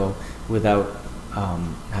get-go without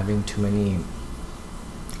having too many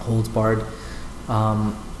holds barred,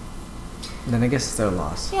 then I guess it's their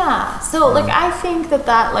loss. Yeah. So like, I think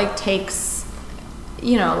that like takes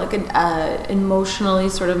like an emotionally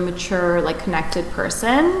sort of mature, like connected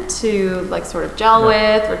person to like sort of gel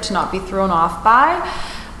with, or to not be thrown off by.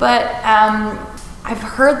 But I've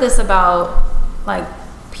heard this about like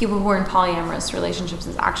people who are in polyamorous relationships,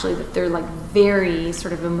 is actually that they're like very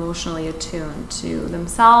sort of emotionally attuned to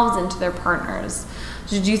themselves and to their partners.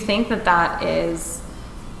 So do you think that's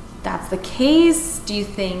the case? Do you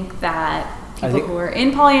think that people who are in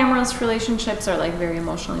polyamorous relationships are like very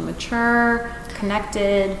emotionally mature,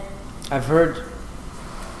 connected? I've heard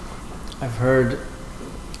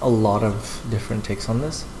a lot of different takes on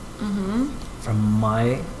this. From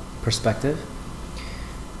my perspective,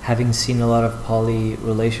 having seen a lot of poly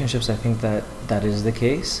relationships, I think that is the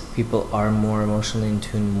case. People are more emotionally in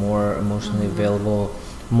tune, more emotionally available,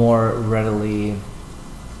 more readily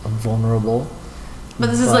vulnerable.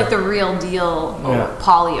 But this is like the real deal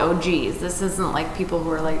poly OGs. This isn't like people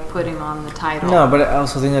who are like putting on the title. No, but I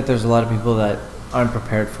also think that there's a lot of people that aren't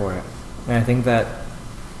prepared for it. And I think that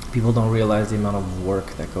people don't realize the amount of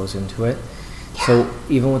work that goes into it. Yeah. So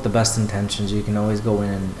even with the best intentions, you can always go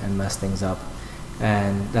in and mess things up.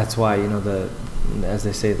 And that's why, as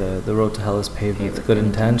they say, the road to hell is paved with good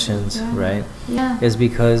intentions, right? Yeah. Is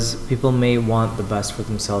because people may want the best for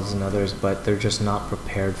themselves and others, but they're just not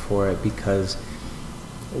prepared for it, because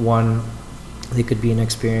one, they could be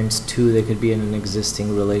inexperienced. Two, they could be in an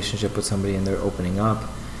existing relationship with somebody and they're opening up.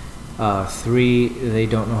 Three, they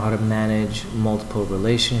don't know how to manage multiple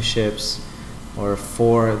relationships. or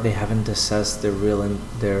 4, they haven't assessed their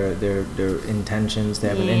their intentions. They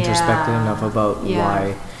haven't introspected enough about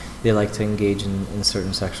why they like to engage in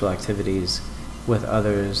certain sexual activities with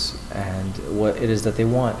others and what it is that they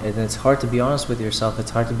want. And it's hard to be honest with yourself.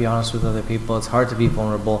 It's hard to be honest with other people. It's hard to be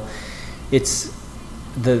vulnerable. It's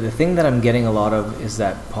the thing that I'm getting a lot of is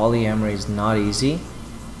that polyamory is not easy.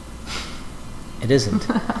 It isn't.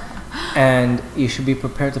 And you should be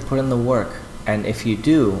prepared to put in the work. And if you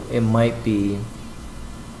do, it might be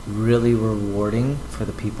really rewarding for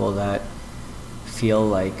the people that feel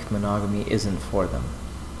like monogamy isn't for them.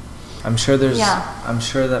 I'm sure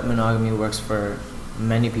that monogamy works for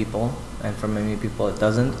many people, and for many people it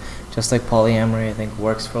doesn't. Just like polyamory, I think,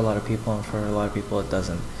 works for a lot of people, and for a lot of people it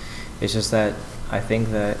doesn't. It's just that I think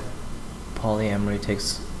that polyamory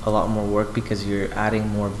takes a lot more work because you're adding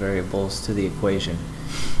more variables to the equation.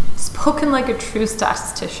 Spoken like a true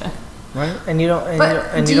statistician. Right? And you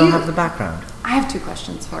don't have the background. I have 2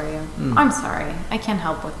 questions for you. I'm sorry. I can't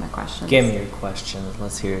help with my questions. Give me your questions.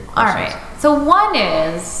 Let's hear your questions. All right. So one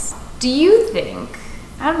is, do you think,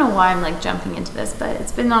 I don't know why I'm like jumping into this, but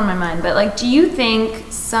it's been on my mind, but like, do you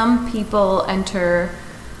think some people enter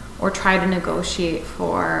or try to negotiate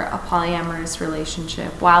for a polyamorous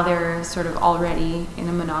relationship while they're sort of already in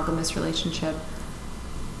a monogamous relationship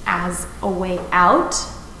as a way out?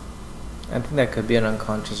 I think that could be an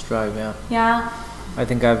unconscious drive, yeah. Yeah. I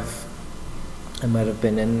think I might have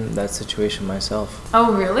been in that situation myself.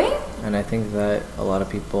 Oh, really? And I think that a lot of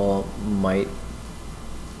people might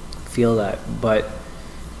feel that. But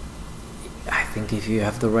I think if you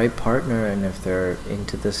have the right partner and if they're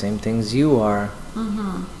into the same things you are,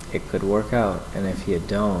 it could work out. And if you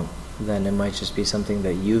don't, then it might just be something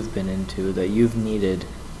that you've been into, that you've needed,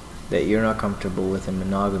 that you're not comfortable with in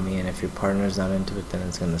monogamy. And if your partner's not into it, then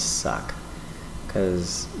it's going to suck.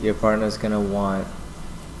 Because your partner's going to want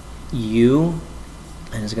you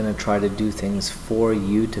and is going to try to do things for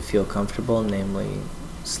you to feel comfortable, namely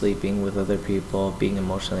sleeping with other people, being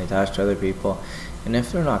emotionally attached to other people. And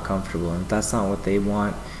if they're not comfortable and that's not what they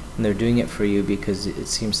want, and they're doing it for you because it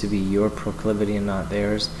seems to be your proclivity and not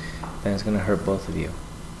theirs, then it's going to hurt both of you.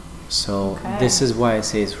 So this is why I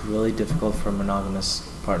say it's really difficult for monogamous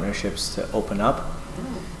partnerships to open up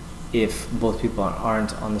if both people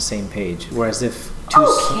aren't on the same page. Whereas if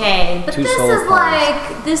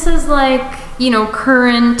this is like, you know,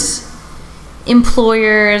 current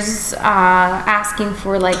employers asking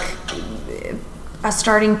for like a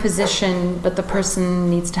starting position, but the person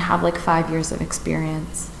needs to have like 5 years of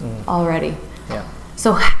experience already. Yeah.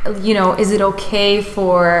 So, you know, is it okay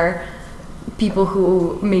for people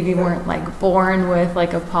who maybe weren't like born with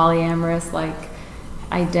like a polyamorous like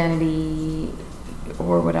identity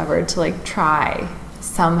or whatever to like try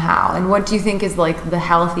somehow? And what do you think is like the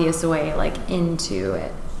healthiest way like into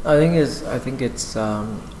it? I think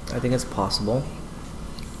it's possible.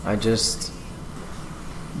 I just,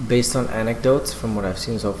 based on anecdotes from what I've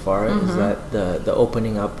seen so far, is that the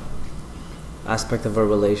opening up aspect of a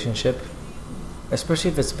relationship, especially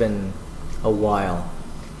if it's been a while,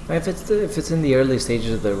 if it's in the early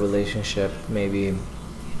stages of the relationship, maybe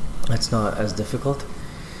it's not as difficult.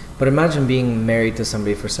 But imagine being married to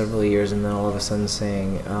somebody for several years and then all of a sudden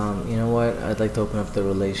saying, you know what, I'd like to open up the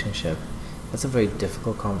relationship. That's a very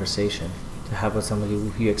difficult conversation to have with somebody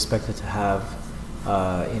who you expected to have,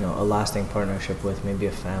 a lasting partnership with, maybe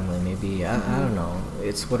a family, maybe, I don't know.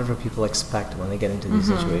 It's whatever people expect when they get into these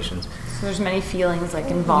situations. So there's many feelings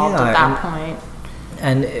like involved at that point.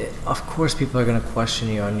 And of course people are going to question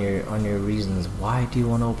you on your reasons. Why do you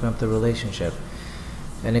want to open up the relationship?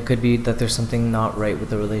 And it could be that there's something not right with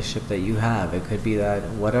the relationship that you have. It could be that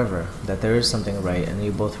that there is something right, and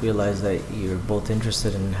you both realize that you're both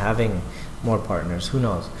interested in having more partners. Who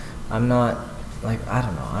knows? I'm not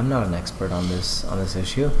an expert on this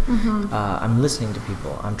issue. I'm listening to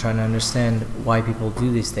people. I'm trying to understand why people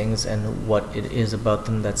do these things and what it is about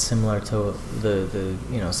them that's similar to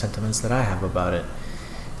the sentiments that I have about it.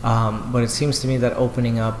 But it seems to me that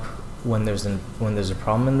opening up when there's a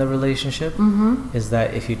problem in the relationship is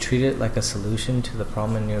that if you treat it like a solution to the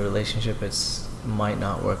problem in your relationship, it might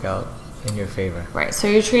not work out in your favor. Right. So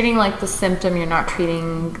you're treating like the symptom, you're not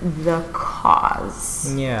treating the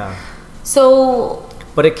cause. Yeah. So.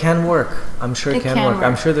 But it can work. I'm sure it can work.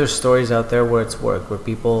 I'm sure there's stories out there where it's worked, where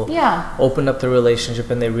people opened up the relationship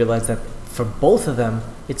and they realized that for both of them,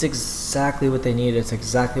 it's exactly what they needed. It's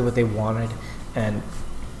exactly what they wanted, and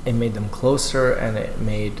it made them closer, and it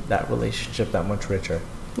made that relationship that much richer.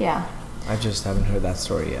 Yeah. I just haven't heard that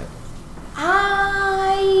story yet.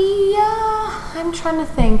 I'm trying to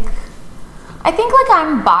think. I think like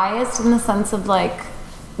I'm biased in the sense of like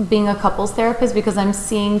being a couples therapist because I'm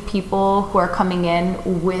seeing people who are coming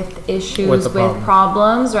in with issues, with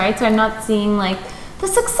problems, right? So I'm not seeing like the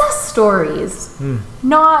success stories,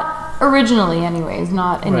 not originally anyways,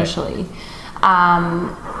 not initially.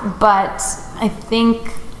 But I think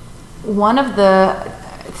one of the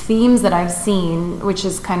themes that I've seen, which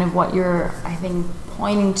is kind of what you're, I think,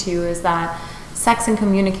 pointing to, is that sex and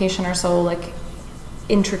communication are so like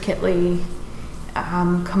intricately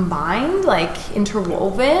combined, like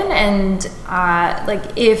interwoven, and like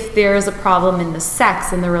if there's a problem in the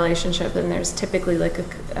sex in the relationship, then there's typically like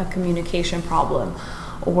a communication problem,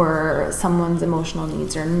 or someone's emotional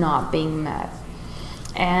needs are not being met.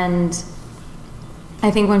 And I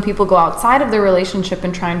think when people go outside of their relationship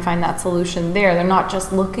and try and find that solution there, they're not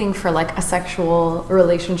just looking for like a sexual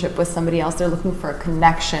relationship with somebody else, they're looking for a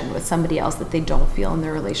connection with somebody else that they don't feel in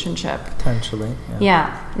their relationship. Potentially.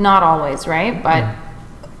 Yeah, not always, right? But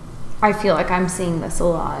I feel like I'm seeing this a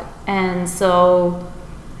lot. And so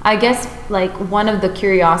I guess like one of the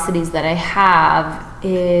curiosities that I have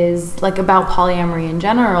is like about polyamory in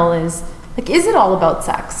general is like, is it all about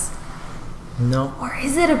sex? No. Or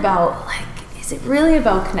is it about like, is it really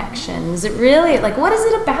about connection? Is it really, like, what is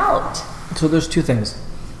it about? So there's two things.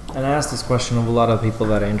 And I ask this question of a lot of people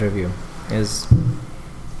that I interview is,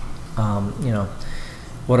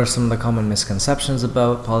 what are some of the common misconceptions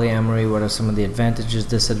about polyamory? What are some of the advantages,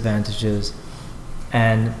 disadvantages?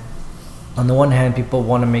 And on the one hand, people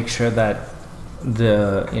want to make sure that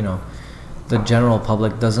the general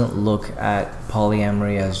public doesn't look at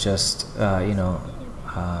polyamory as just,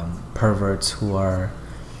 perverts who are...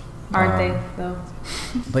 Aren't they, though?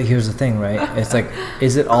 But here's the thing, right? It's like,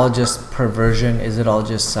 is it all just perversion? Is it all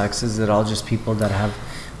just sex? Is it all just people that have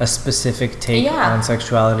a specific take on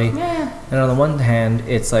sexuality? Yeah. And on the one hand,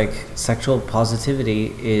 it's like sexual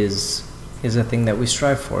positivity is a thing that we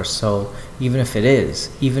strive for. So even if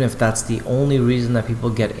that's the only reason that people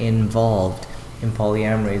get involved in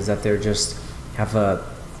polyamory, is that they're just have a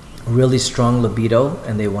really strong libido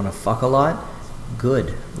and they want to fuck a lot,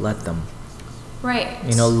 good, let them. Right.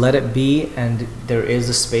 Let it be, and there is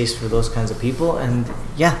a space for those kinds of people, and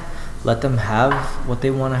let them have what they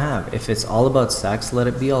want to have. If it's all about sex, let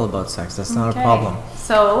it be all about sex. That's not a problem.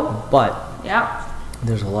 So, but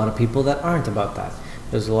there's a lot of people that aren't about that.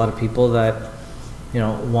 There's a lot of people that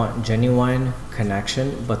want genuine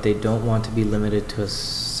connection, but they don't want to be limited to a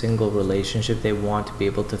single relationship. They want to be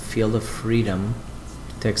able to feel the freedom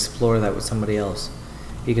to explore that with somebody else.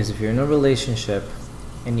 Because if you're in a relationship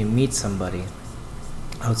and you meet somebody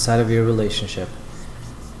outside of your relationship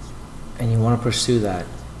and you want to pursue that,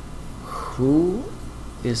 who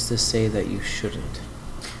is to say that you shouldn't?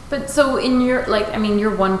 But so in your,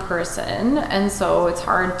 you're one person, and so it's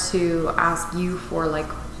hard to ask you for like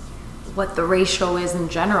what the ratio is in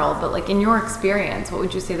general, but like in your experience, what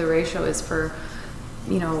would you say the ratio is for,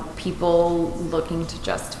 people looking to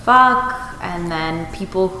just fuck, and then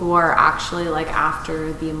people who are actually like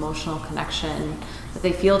after the emotional connection that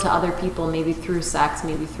they feel to other people, maybe through sex,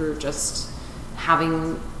 maybe through just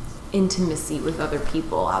having intimacy with other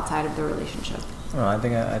people outside of the relationship? I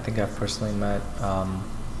think I've personally met.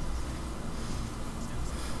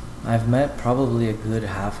 I've met probably a good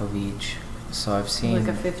half of each. So I've seen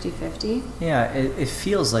like a 50-50. Yeah, it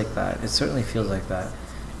feels like that. It certainly feels like that.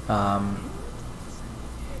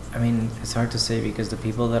 It's hard to say because the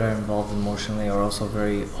people that are involved emotionally are also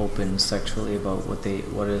very open sexually about what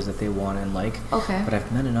it is that they want and like. Okay. But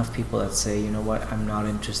I've met enough people that say, you know what, I'm not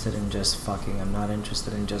interested in just fucking. I'm not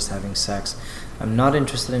interested in just having sex. I'm not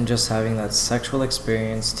interested in just having that sexual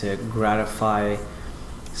experience to gratify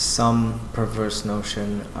some perverse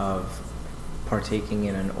notion of partaking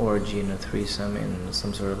in an orgy, in a threesome, in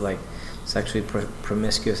some sort of like sexually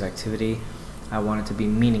promiscuous activity. I want it to be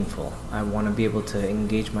meaningful. I want to be able to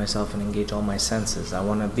engage myself and engage all my senses. I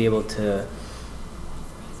want to be able to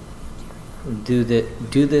do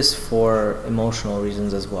this for emotional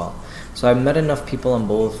reasons as well. So I've met enough people on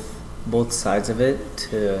both sides of it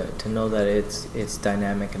to know that it's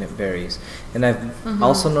dynamic and it varies. And I've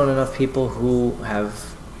also known enough people who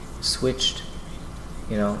have switched.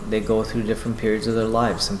 They go through different periods of their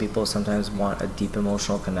lives. Some people sometimes want a deep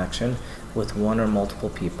emotional connection with one or multiple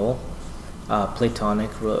people. Platonic,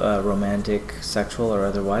 romantic, sexual, or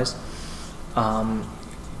otherwise. And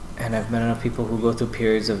I've met enough people who go through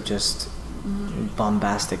periods of just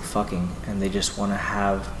bombastic fucking, and they just want to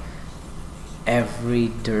have every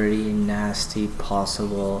dirty, nasty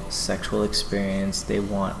possible sexual experience. They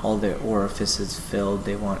want all their orifices filled.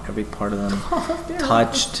 They want every part of them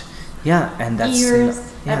touched. Yeah, and that's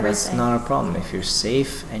ears, that's not a problem. If you're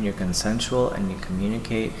safe and you're consensual and you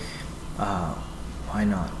communicate, why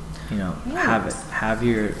not? You know, Right. have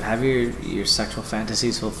your sexual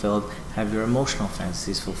fantasies fulfilled, have your emotional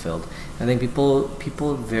fantasies fulfilled. I think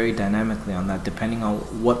people vary dynamically on that depending on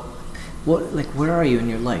what like where are you in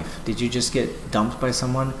your life? Did you just get dumped by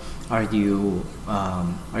someone? Are you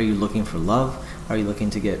looking for love? Are you looking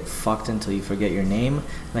to get fucked until you forget your name?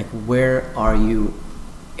 Like, where are you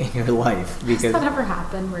in your life? Does that ever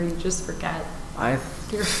happen where you just forget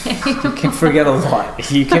your name? You can forget a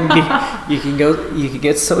lot. You can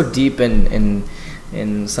get so deep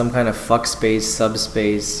in some kind of fuck space,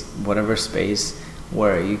 subspace, whatever space,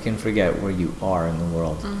 where you can forget where you are in the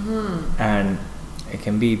world. Mm-hmm. And it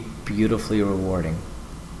can be beautifully rewarding.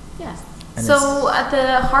 Yes. And So at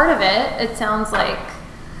the heart of it, it sounds like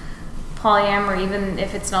polyamory, even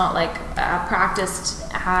if it's not like practiced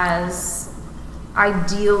as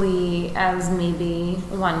ideally as maybe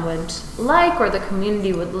one would like or the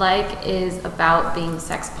community would like, is about being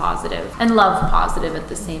sex positive and love positive at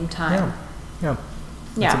the same time. Yeah.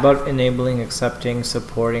 Yeah. It's about enabling, accepting,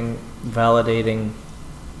 supporting, validating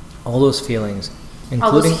all those feelings,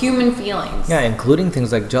 All those human feelings. Yeah, including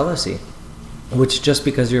things like jealousy, which just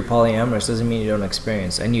because you're polyamorous doesn't mean you don't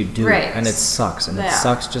experience, and you do. Right. And it sucks, and it Yeah.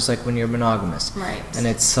 sucks just like when you're monogamous. Right. And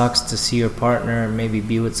it sucks to see your partner maybe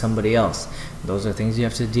be with somebody else. Those are things you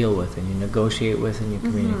have to deal with, and you negotiate with, and you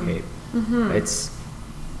communicate. Mm-hmm.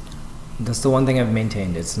 That's the one thing I've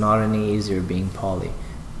maintained. It's not any easier being poly.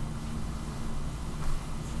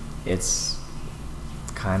 It's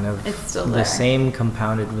kind of It's still the there. same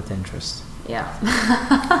compounded with interest. Yeah.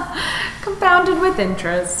 Compounded with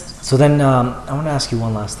interest. So then, I want to ask you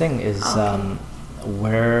one last thing: is Okay.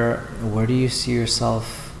 where do you see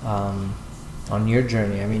yourself on your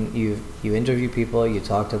journey? I mean, you interview people, you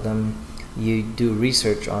talk to them, you do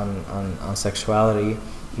research on sexuality.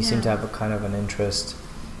 You seem to Yeah. have a kind of an interest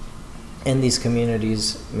in these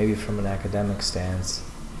communities, maybe from an academic stance,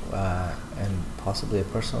 and possibly a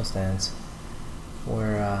personal stance.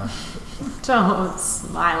 Where Don't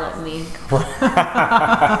smile at me.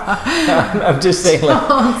 I'm just saying, like,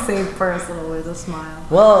 Don't say personal with a smile.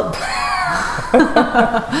 well,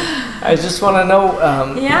 I just want to know,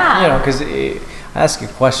 Yeah. you know, because I ask you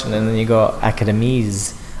a question and then you go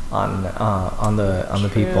academies on the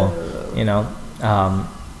people, you know.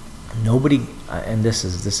 Nobody, and this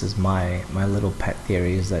is my little pet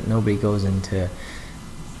theory, is that nobody goes into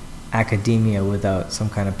academia without some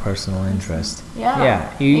kind of personal interest. Yeah. Yeah.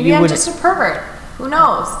 Maybe I'm wouldn't- just a pervert. Who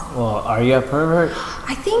knows? Well, are you a pervert?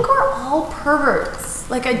 I think we're all perverts.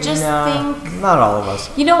 Like, I just No, think... not all of us.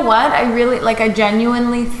 You know what? I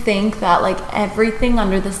genuinely think that, like, everything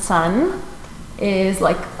under the sun is,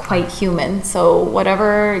 like, quite human. So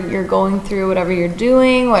whatever you're going through, whatever you're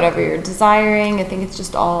doing, whatever you're desiring, I think it's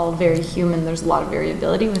just all very human. There's a lot of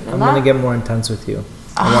variability within I'm that. gonna get more intense with you.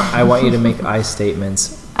 I want you to make I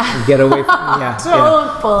statements. Get away from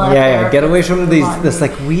Don't pull a Get away therapist from to these. remind This me.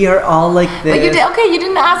 like we are all like this. But you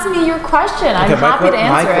didn't ask me your question. I'm happy to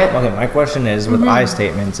answer it. Okay, my question is with I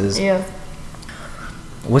statements is Yes.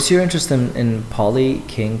 what's your interest in poly,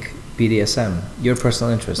 kink, BDSM? Your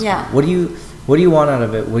personal interest. Yeah. What do you want out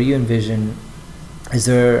of it? What do you envision? Is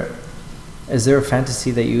there a fantasy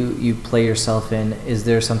that you play yourself in? Is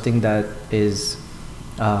there something that is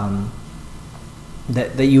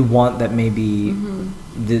that you want that maybe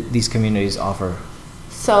these communities offer?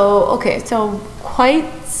 So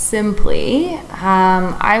quite simply,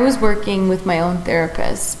 I was working with my own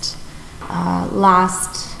therapist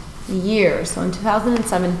last year. So in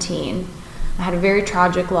 2017, I had a very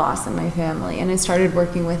tragic loss in my family, and I started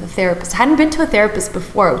working with a therapist. I hadn't been to a therapist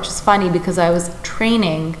before, which is funny because I was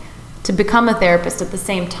training to become a therapist at the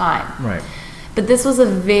same time. Right. But this was a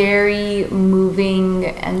very moving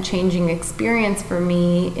and changing experience for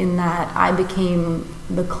me in that I became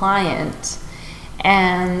the client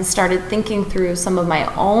and started thinking through some of my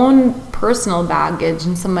own personal baggage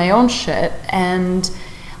and some of my own shit. And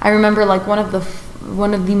I remember like one of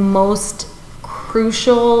the most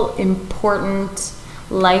crucial, important,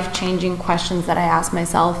 life-changing questions that I asked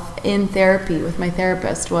myself in therapy with my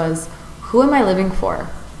therapist was, who am I living for?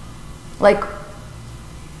 Like,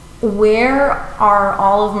 where are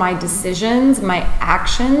all of my decisions, my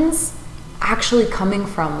actions actually coming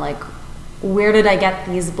from? Like, where did I get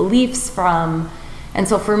these beliefs from? And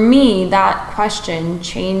so for me, that question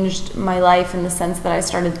changed my life in the sense that I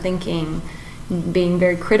started thinking, being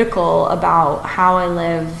very critical about how I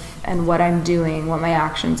live and what I'm doing, what my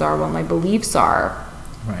actions are, what my beliefs are,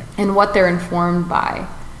 Right. and what they're informed by.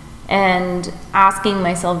 And asking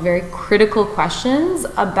myself very critical questions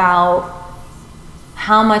about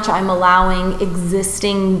how much I'm allowing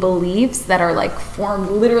existing beliefs that are like formed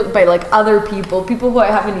literally by like other people who I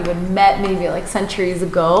haven't even met maybe like centuries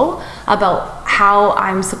ago, about how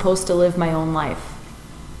I'm supposed to live my own life.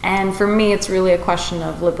 And for me, it's really a question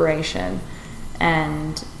of liberation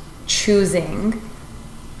and choosing,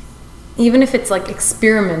 even if it's like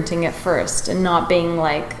experimenting at first and not being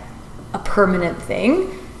like a permanent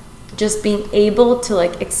thing, just being able to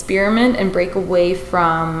like experiment and break away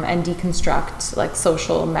from and deconstruct like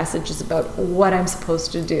social messages about what I'm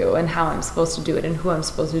supposed to do and how I'm supposed to do it and who I'm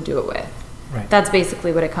supposed to do it with. Right. That's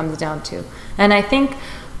basically what it comes down to. And I think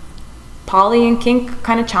poly and kink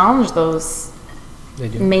kind of challenge those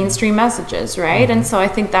mainstream messages, right? And so I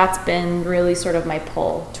think that's been really sort of my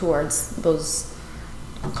pull towards those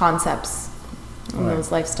concepts and those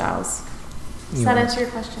lifestyles. Does that answer your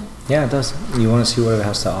question? Yeah, it does. You want to see what it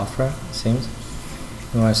has to offer, it seems.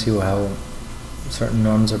 You want to see how certain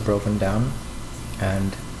norms are broken down,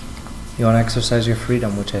 and you want to exercise your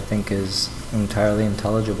freedom, which I think is entirely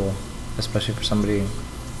intelligible, especially for somebody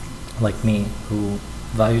like me who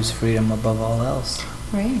values freedom above all else.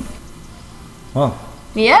 Right. Well,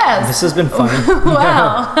 yes. this has been fun.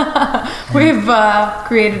 Wow. We've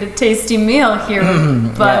created a tasty meal here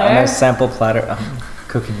with butter. Yeah, a nice sample platter.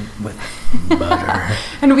 Cooking with butter.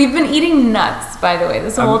 And we've been eating nuts, by the way,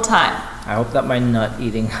 this whole time. I hope that my nut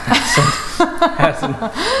eating hasn't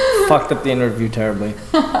fucked up the interview terribly.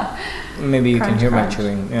 Maybe you Crunch, can hear crunch. my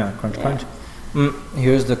chewing. Yeah, crunch, crunch.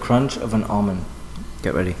 Here's the crunch of an almond.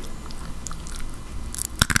 Get ready.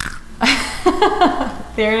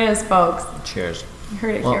 There it is, folks. Cheers. You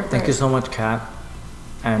heard it Well, here thank you first. so much, Kat.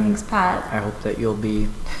 And Thanks, Pat. I hope that you'll be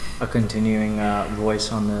a continuing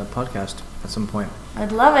voice on the podcast at some point.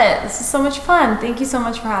 I'd love it. This is so much fun. Thank you so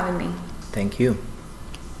much for having me. Thank you.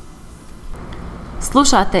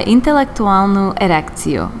 Slušate Intelektualnu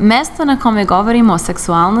erekciju, mesto na kome govorimo o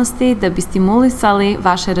seksualnosti da bi stimulisali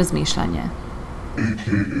vaše razmišljanje.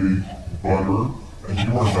 aka butter, and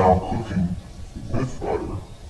you are now cooking